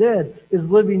from the dead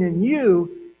is living in you,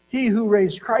 He who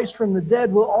raised Christ from the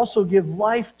dead will also give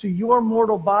life to your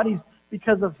mortal bodies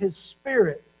because of His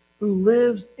Spirit who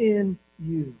lives in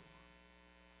you.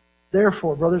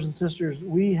 Therefore, brothers and sisters,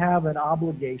 we have an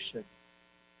obligation,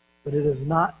 but it is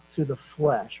not to the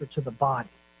flesh or to the body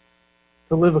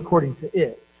to live according to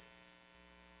it.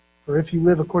 For if you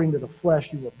live according to the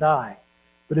flesh, you will die.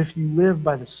 But if you live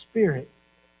by the Spirit,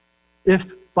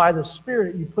 if by the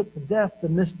Spirit you put to death the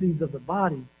misdeeds of the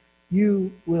body,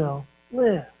 you will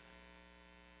live.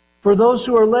 For those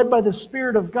who are led by the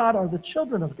Spirit of God are the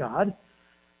children of God.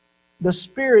 The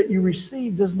Spirit you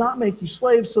received does not make you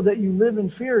slaves so that you live in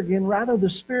fear again. Rather, the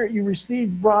Spirit you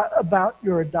received brought about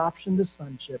your adoption to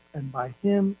sonship, and by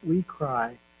Him we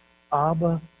cry,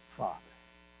 Abba, Father.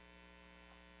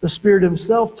 The Spirit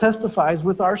Himself testifies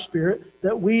with our spirit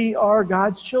that we are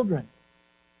God's children.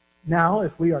 Now,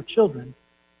 if we are children,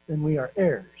 then we are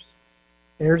heirs,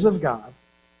 heirs of God,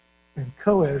 and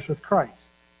co-heirs with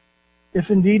Christ, if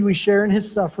indeed we share in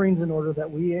His sufferings, in order that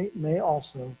we may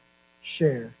also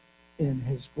share in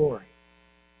His glory.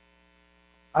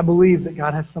 I believe that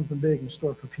God has something big in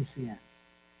store for PCN.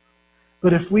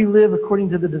 But if we live according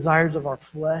to the desires of our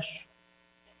flesh,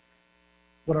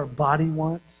 what our body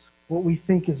wants, what we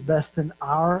think is best in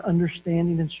our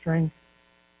understanding and strength,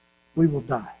 we will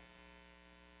die.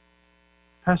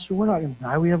 Pastor, we're not going to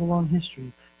die. We have a long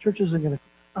history. Church isn't going to...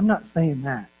 I'm not saying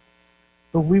that.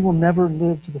 But we will never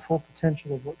live to the full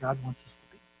potential of what God wants us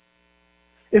to be.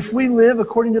 If we live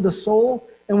according to the soul,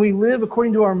 and we live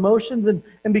according to our emotions,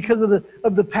 and because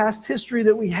of the past history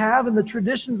that we have, and the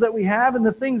traditions that we have, and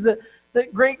the things that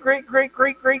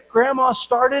great-great-great-great-great-grandma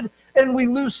started, and we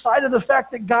lose sight of the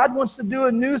fact that God wants to do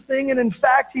a new thing, and in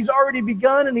fact, He's already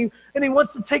begun, and He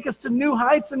wants to take us to new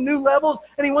heights and new levels,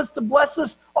 and He wants to bless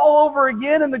us all over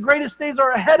again, and the greatest days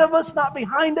are ahead of us, not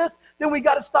behind us, then we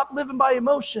got to stop living by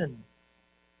emotion.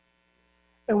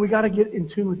 And we got to get in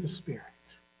tune with the Spirit.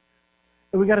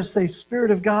 And we got to say,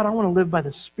 Spirit of God, I want to live by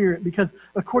the Spirit, because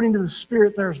according to the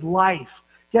Spirit, there's life.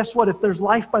 Guess what? If there's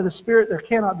life by the Spirit, there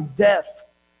cannot be death.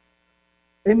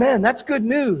 Amen. That's good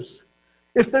news.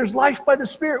 If there's life by the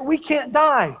Spirit, we can't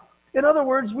die. In other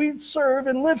words, we serve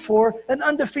and live for an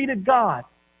undefeated God.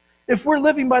 If we're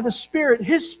living by the Spirit,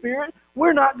 His Spirit,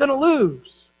 we're not going to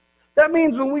lose. That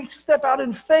means when we step out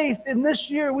in faith in this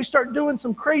year, we start doing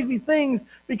some crazy things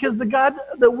because the God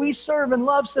that we serve and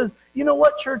love says, you know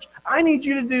what, church, I need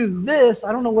you to do this.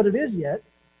 I don't know what it is yet.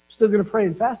 I'm still going to pray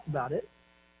and fast about it.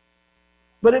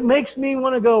 But it makes me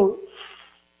want to go,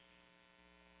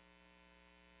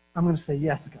 I'm going to say,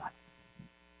 yes, God.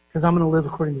 Because I'm going to live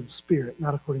according to the Spirit,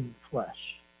 not according to the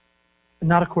flesh. And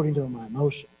not according to my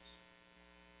emotions.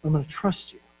 I'm going to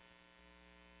trust you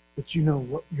that you know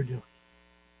what you're doing.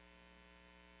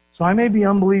 So I may be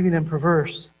unbelieving and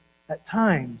perverse at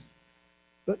times,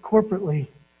 but corporately,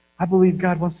 I believe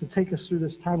God wants to take us through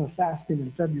this time of fasting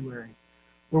in February,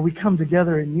 where we come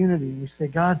together in unity and we say,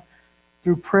 God,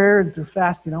 through prayer and through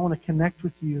fasting, I want to connect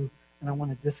with you and I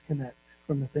want to disconnect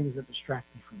from the things that distract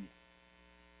me from you.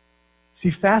 See,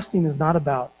 fasting is not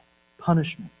about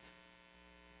punishment.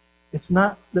 It's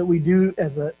not that we do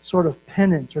as a sort of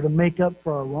penance or to make up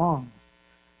for our wrongs.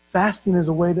 Fasting is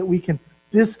a way that we can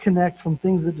disconnect from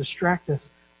things that distract us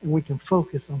and we can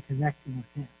focus on connecting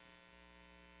with Him.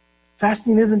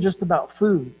 Fasting isn't just about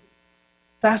food.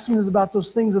 Fasting is about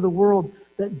those things of the world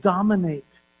that dominate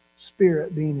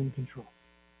spirit being in control.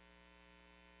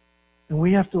 And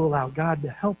we have to allow God to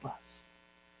help us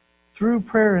through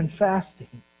prayer and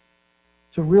fasting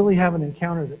to really have an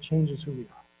encounter that changes who we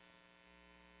are.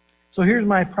 So here's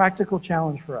my practical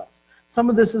challenge for us. Some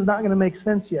of this is not going to make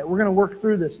sense yet. We're going to work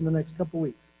through this in the next couple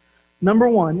weeks. Number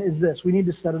one is this. We need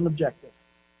to set an objective.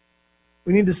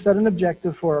 We need to set an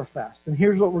objective for our fast. And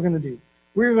here's what we're going to do.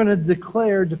 We're going to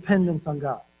declare dependence on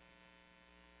God.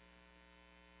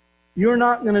 You're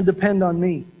not going to depend on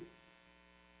me.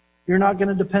 You're not going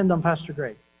to depend on Pastor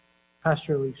Greg,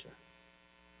 Pastor Alicia.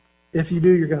 If you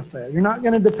do, you're going to fail. You're not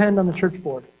going to depend on the church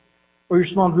board or your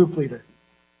small group leader.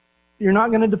 You're not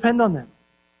going to depend on them.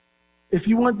 If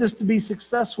you want this to be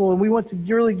successful and we want to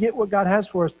really get what God has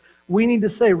for us, we need to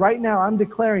say, right now, I'm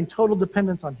declaring total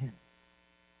dependence on Him.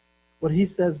 What He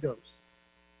says goes.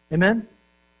 Amen?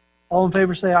 All in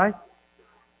favor say aye.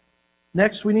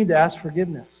 Next, we need to ask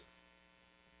forgiveness.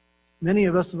 Many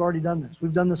of us have already done this.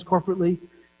 We've done this corporately.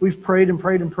 We've prayed and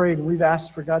prayed and prayed, and we've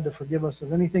asked for God to forgive us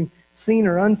of anything seen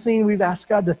or unseen. We've asked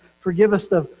God to forgive us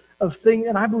of things,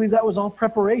 and I believe that was all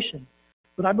preparation.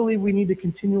 But I believe we need to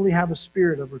continually have a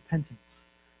spirit of repentance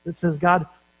that says, God,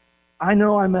 I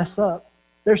know I mess up.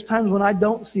 There's times when I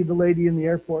don't see the lady in the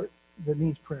airport that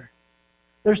needs prayer.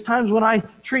 There's times when I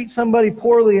treat somebody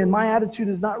poorly and my attitude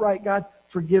is not right. God,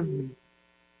 forgive me.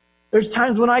 There's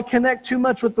times when I connect too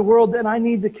much with the world and I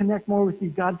need to connect more with you.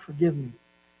 God, forgive me.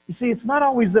 You see, it's not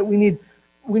always that we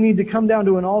need to come down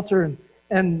to an altar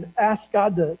and ask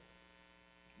God to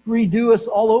redo us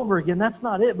all over again. That's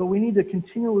not it. But we need to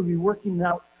continually be working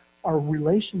out our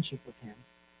relationship with Him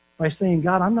by saying,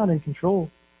 God, I'm not in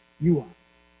control. You are.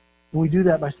 And we do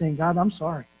that by saying, God, I'm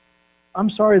sorry. I'm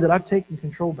sorry that I've taken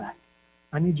control back.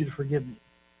 I need you to forgive me.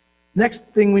 Next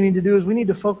thing we need to do is we need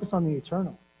to focus on the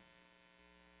eternal.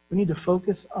 We need to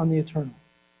focus on the eternal,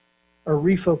 or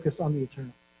refocus on the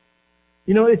eternal.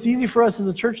 You know, it's easy for us as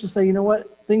a church to say, you know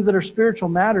what, things that are spiritual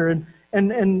matter,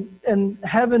 and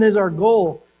heaven is our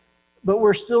goal, but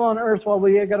we're still on earth while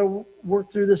we got to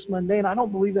work through this mundane. I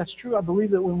don't believe that's true. I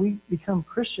believe that when we become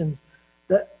Christians,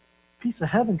 that piece of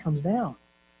heaven comes down,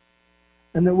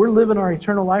 and that we're living our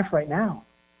eternal life right now.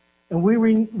 And we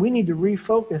need to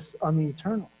refocus on the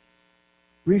eternal.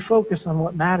 Refocus on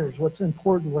what matters, what's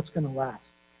important, what's going to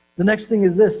last. The next thing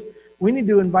is this. We need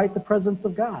to invite the presence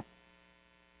of God.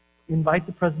 Invite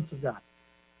the presence of God.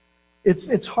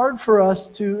 It's hard for us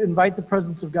to invite the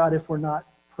presence of God if we're not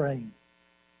praying.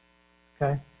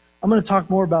 Okay? I'm going to talk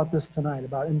more about this tonight,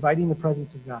 about inviting the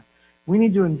presence of God. We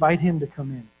need to invite Him to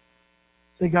come in.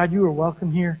 Say, God, you are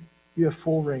welcome here. You have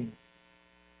full reign.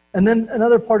 And then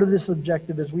another part of this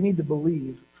objective is we need to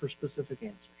believe for specific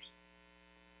answers.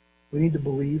 We need to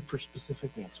believe for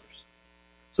specific answers.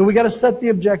 So we got to set the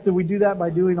objective. We do that by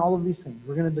doing all of these things.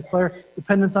 We're going to declare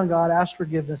dependence on God, ask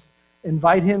forgiveness,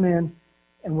 invite Him in,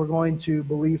 and we're going to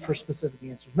believe for specific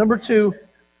answers. Number 2,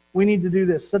 we need to do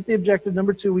this. Set the objective.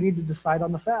 Number 2, we need to decide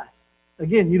on the fast.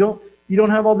 Again, you don't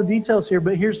have all the details here,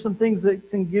 but here's some things that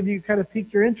can give you, kind of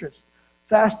pique your interest.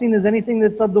 Fasting is anything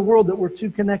that's of the world that we're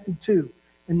too connected to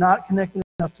and not connected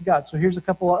enough to God. So here's a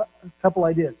couple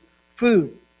ideas.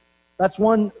 Food. That's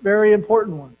one very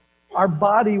important one. Our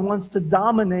body wants to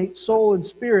dominate soul and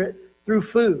spirit through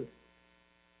food.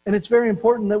 And it's very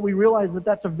important that we realize that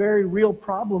that's a very real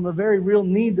problem, a very real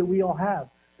need that we all have,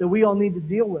 that we all need to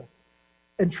deal with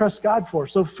and trust God for.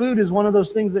 So food is one of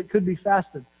those things that could be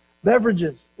fasted.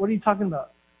 Beverages. What are you talking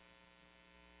about?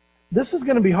 This is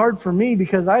going to be hard for me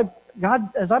because God,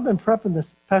 as I've been prepping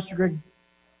this, Pastor Greg,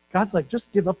 God's like, just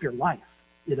give up your life,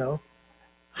 you know.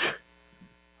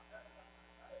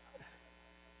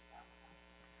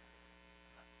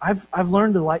 I've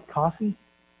learned to like coffee.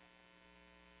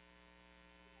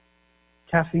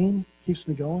 Caffeine keeps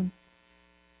me going.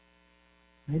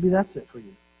 Maybe that's it for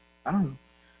you. I don't know.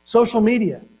 Social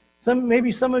media.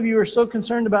 Maybe some of you are so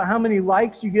concerned about how many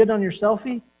likes you get on your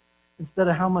selfie instead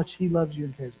of how much He loves you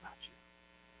and cares about you.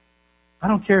 I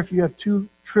don't care if you have 2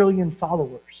 trillion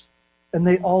followers and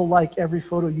they all like every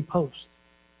photo you post.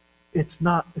 It's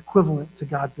not equivalent to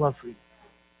God's love for you.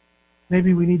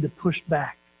 Maybe we need to push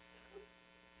back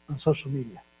on social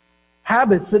media.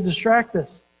 Habits that distract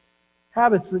us.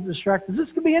 Habits that distract us.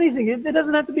 This could be anything. It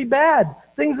doesn't have to be bad.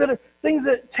 Things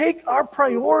that take our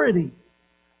priority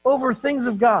over things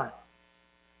of God.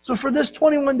 So for this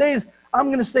 21 days, I'm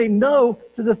going to say no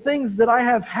to the things that I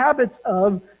have habits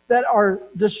of that are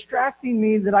distracting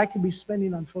me that I could be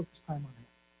spending on focused time on Him.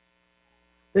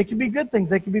 They could be good things.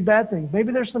 They could be bad things.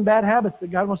 Maybe there's some bad habits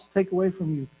that God wants to take away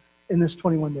from you in this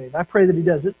 21 days. I pray that He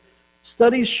does it.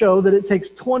 Studies show that it takes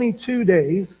 22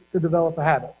 days to develop a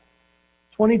habit.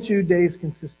 22 days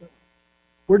consistently.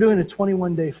 We're doing a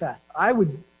 21-day fast. I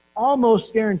would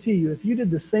almost guarantee you, if you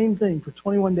did the same thing for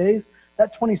 21 days,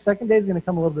 that 22nd day is going to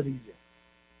come a little bit easier.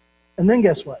 And then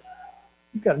guess what?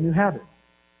 You've got a new habit.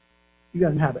 You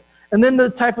got a new habit. And then the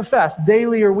type of fast,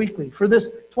 daily or weekly. For this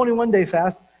 21-day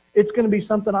fast, it's going to be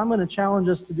something I'm going to challenge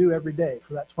us to do every day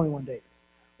for that 21 days.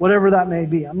 whatever that may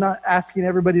be. I'm not asking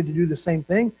everybody to do the same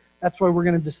thing. That's why we're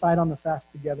going to decide on the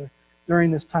fast together during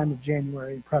this time of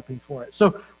January and prepping for it.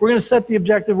 So we're going to set the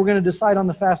objective. We're going to decide on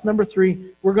the fast. Number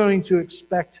 3, we're going to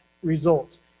expect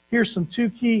results. Here's some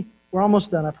we're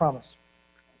almost done, I promise.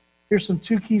 Here's some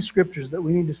 2 key scriptures that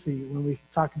we need to see when we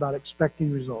talk about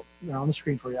expecting results. They're on the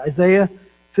screen for you. Isaiah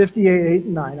 58, 8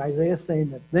 and 9. Isaiah is saying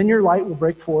this. Then your light will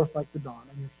break forth like the dawn,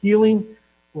 and your healing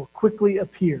will quickly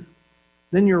appear.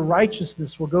 Then your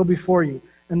righteousness will go before you,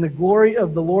 and the glory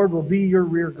of the Lord will be your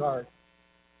rear guard.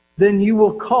 Then you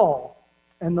will call,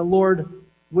 and the Lord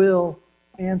will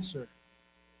answer.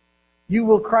 You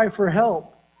will cry for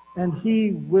help, and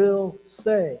he will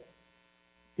say,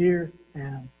 here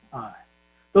am I.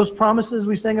 Those promises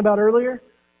we sang about earlier,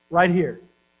 right here.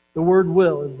 The word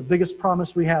will is the biggest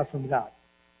promise we have from God.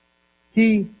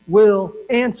 He will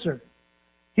answer.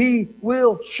 He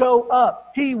will show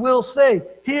up. He will say,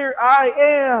 here I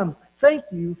am. Thank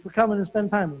you for coming and spend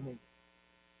time with me.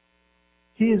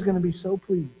 He is going to be so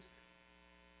pleased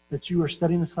that you are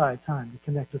setting aside time to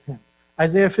connect with him.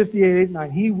 Isaiah 58, 8,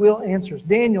 9. He will answer us.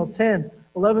 Daniel 10,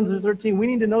 11 through 13. We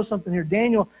need to know something here.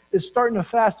 Daniel is starting to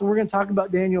fast, and we're going to talk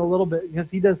about Daniel a little bit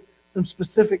because he does some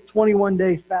specific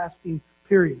 21-day fasting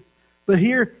periods. But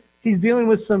here, he's dealing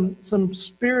with some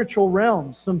spiritual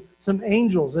realms, some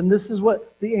angels. And this is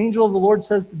what the angel of the Lord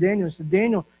says to Daniel. He said,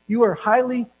 Daniel, you are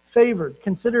highly favored.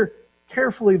 Consider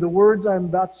carefully the words I am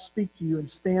about to speak to you and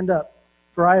stand up,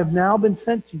 for I have now been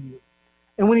sent to you.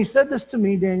 And when he said this to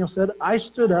me, Daniel said, I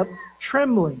stood up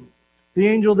trembling. The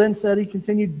angel then said, he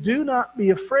continued, do not be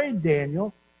afraid,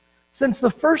 Daniel. Since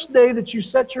the first day that you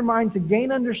set your mind to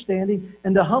gain understanding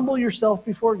and to humble yourself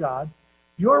before God,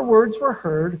 your words were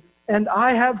heard, and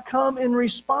I have come in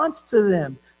response to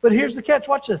them. But here's the catch,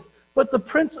 watch this. But the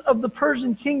prince of the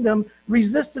Persian kingdom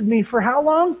resisted me for how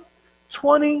long?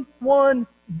 21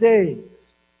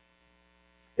 days.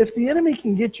 If the enemy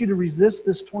can get you to resist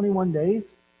this 21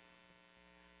 days,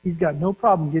 he's got no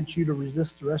problem getting you to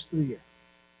resist the rest of the year.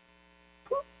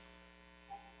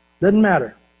 Doesn't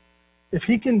matter. If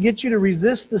he can get you to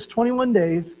resist this 21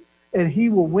 days, and he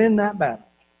will win that battle.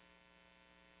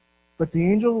 But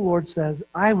the angel of the Lord says,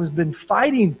 I have been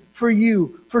fighting for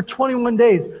you for 21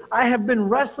 days. I have been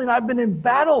wrestling. I've been in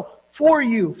battle for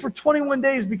you for 21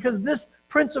 days because this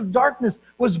prince of darkness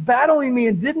was battling me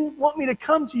and didn't want me to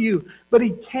come to you. But he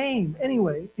came.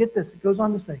 Anyway, get this. It goes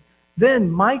on to say,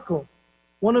 then Michael,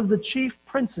 one of the chief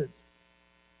princes,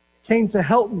 came to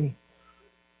help me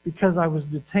because I was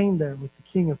detained there with the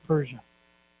king of Persia.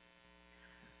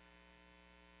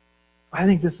 I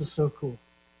think this is so cool.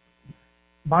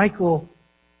 Michael's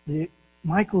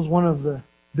one of the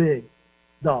big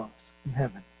dogs in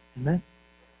heaven. Amen?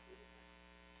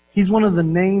 He's one of the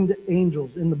named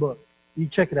angels in the book. You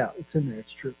check it out. It's in there.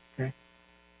 It's true. Okay?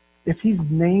 If he's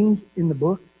named in the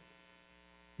book,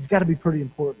 he's got to be pretty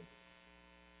important.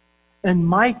 And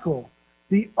Michael,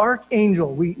 the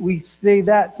archangel, we say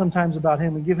that sometimes about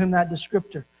him and give him that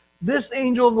descriptor. This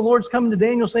angel of the Lord's coming to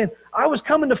Daniel saying, I was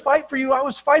coming to fight for you. I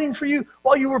was fighting for you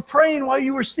while you were praying, while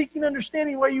you were seeking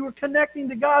understanding, while you were connecting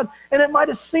to God. And it might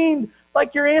have seemed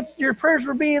like your prayers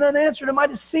were being unanswered. It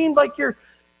might have seemed like there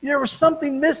was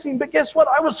something missing. But guess what?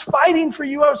 I was fighting for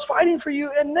you. I was fighting for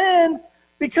you. And then,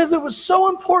 because it was so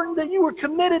important that you were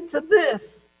committed to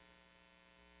this,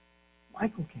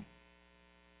 Michael came.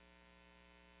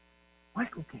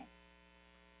 Michael came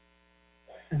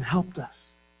and helped us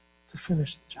to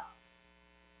finish the job.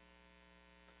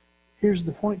 Here's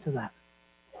the point to that.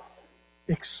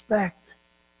 Expect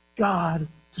God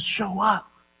to show up.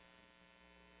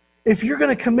 If you're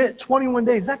going to commit 21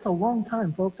 days, that's a long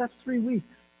time, folks. That's 3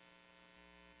 weeks.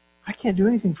 I can't do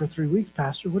anything for 3 weeks,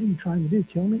 Pastor. What are you trying to do?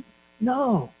 Kill me?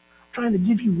 No. I'm trying to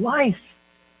give you life.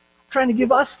 I'm trying to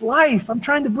give us life. I'm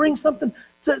trying to bring something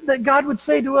that God would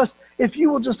say to us, if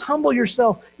you will just humble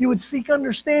yourself, you would seek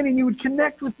understanding, you would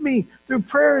connect with me through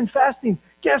prayer and fasting.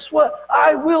 Guess what?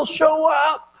 I will show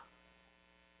up.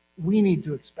 We need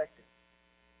to expect it.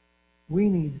 We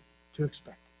need to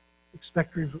expect it.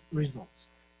 Expect results.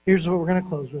 Here's what we're going to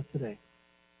close with today.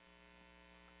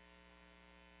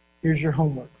 Here's your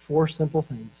homework. 4 simple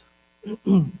things.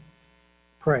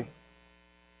 Pray.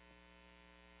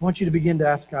 I want you to begin to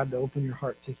ask God to open your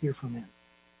heart to hear from him.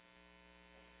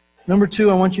 Number 2,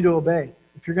 I want you to obey.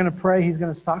 If you're going to pray, he's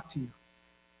going to talk to you.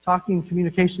 Talking,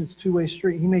 communication is a two-way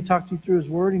street. He may talk to you through his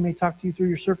word. He may talk to you through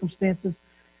your circumstances.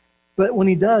 But when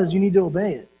he does, you need to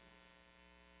obey it.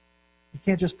 You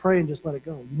can't just pray and just let it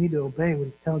go. You need to obey what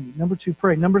he's telling you. Number 2,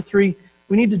 pray. Number 3,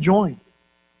 we need to join.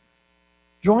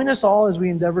 Join us all as we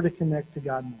endeavor to connect to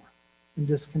God more and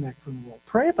disconnect from the world.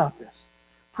 Pray about this.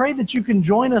 Pray that you can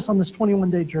join us on this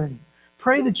 21-day journey.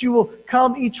 Pray that you will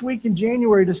come each week in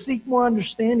January to seek more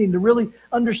understanding, to really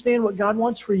understand what God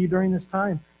wants for you during this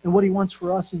time and what he wants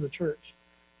for us as a church.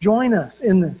 Join us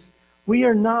in this. We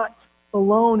are not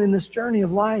alone in this journey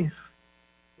of life.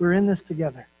 We're in this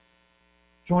together.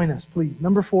 Join us, please.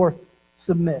 Number 4,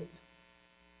 submit.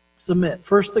 Submit,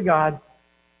 first to God,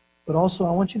 but also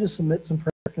I want you to submit some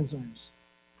prayer concerns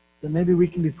that maybe we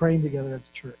can be praying together as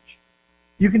a church.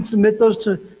 You can submit those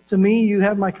to me. You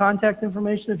have my contact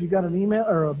information. If you got an email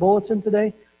or a bulletin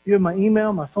today, you have my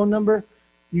email, my phone number.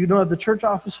 You don't have the church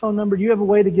office phone number. You have a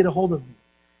way to get a hold of me.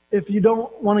 If you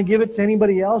don't want to give it to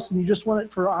anybody else and you just want it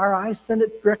for our eyes, send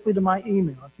it directly to my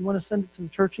email. If you want to send it to the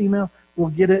church email, we'll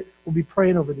get it. We'll be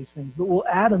praying over these things. But we'll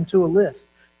add them to a list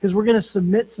because we're going to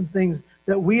submit some things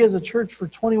that we as a church for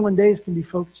 21 days can be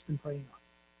focused and praying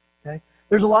on. Okay?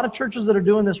 There's a lot of churches that are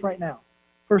doing this right now.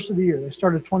 First of the year, they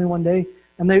started 21-day.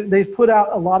 And they've put out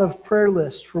a lot of prayer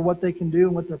lists for what they can do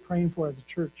and what they're praying for as a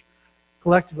church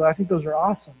collectively. I think those are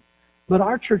awesome. But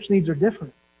our church needs are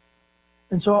different.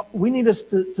 And so we need us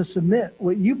to submit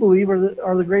what you believe are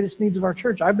the greatest needs of our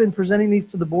church. I've been presenting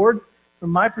these to the board. From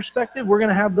my perspective, we're going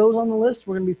to have those on the list.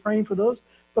 We're going to be praying for those.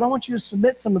 But I want you to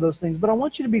submit some of those things. But I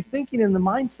want you to be thinking in the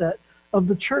mindset of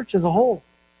the church as a whole.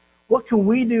 What can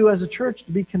we do as a church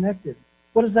to be connected?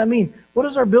 What does that mean? What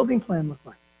does our building plan look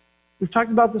like? We've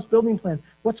talked about this building plan.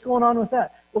 What's going on with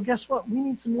that? Well, guess what? We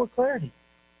need some more clarity.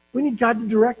 We need God to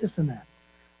direct us in that.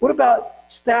 What about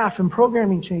staff and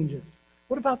programming changes?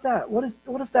 What about that? What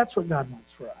if that's what God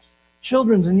wants for us?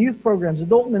 Children's and youth programs,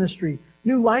 adult ministry,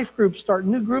 new life groups starting,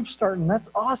 new groups starting. That's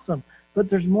awesome. But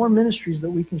there's more ministries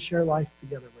that we can share life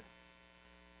together with.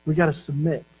 We got to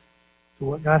submit to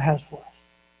what God has for us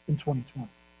in 2020.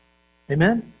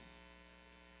 Amen?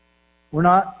 We're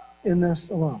not in this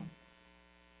alone.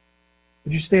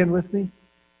 Would you stand with me?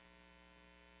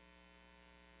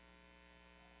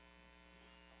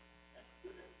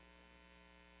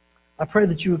 I pray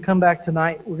that you would come back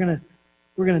tonight. We're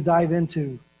gonna dive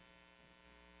into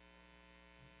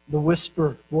the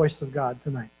whisper voice of God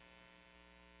tonight.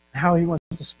 How he wants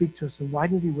to speak to us and why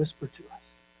did he whisper to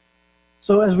us?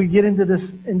 So as we get into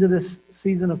this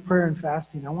season of prayer and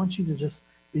fasting, I want you to just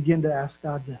begin to ask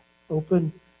God to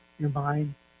open your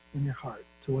mind and your heart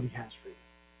to what he has for you.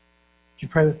 Would you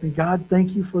pray with me? God,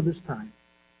 thank you for this time.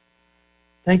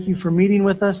 Thank you for meeting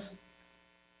with us.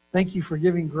 Thank you for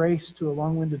giving grace to a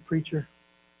long-winded preacher.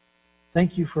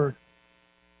 Thank you for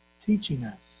teaching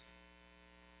us.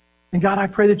 And God, I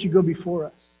pray that you go before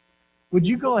us. Would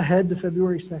you go ahead to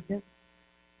February 2nd?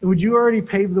 And would you already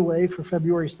pave the way for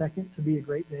February 2nd to be a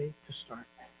great day to start?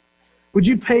 Would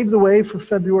you pave the way for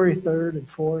February 3rd and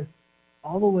 4th,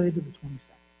 all the way to the 22nd?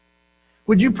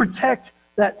 Would you protect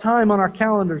that time on our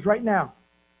calendars right now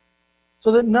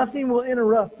so that nothing will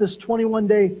interrupt this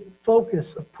 21-day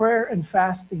focus of prayer and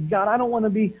fasting? God, I don't want to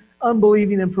be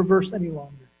unbelieving and perverse any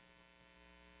longer.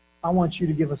 I want you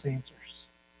to give us answers.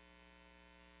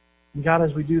 And God,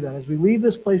 as we do that, as we leave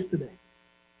this place today,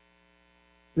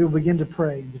 we will begin to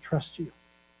pray and to trust you.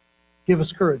 Give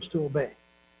us courage to obey.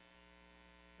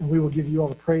 And we will give you all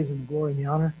the praise and the glory and the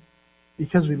honor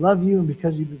because we love you and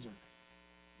because you deserve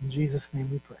it. In Jesus' name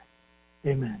we pray.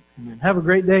 Amen. Amen. Have a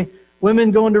great day. Women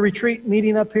going to retreat,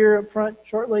 meeting up here up front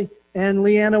shortly. And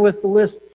Leanna with the list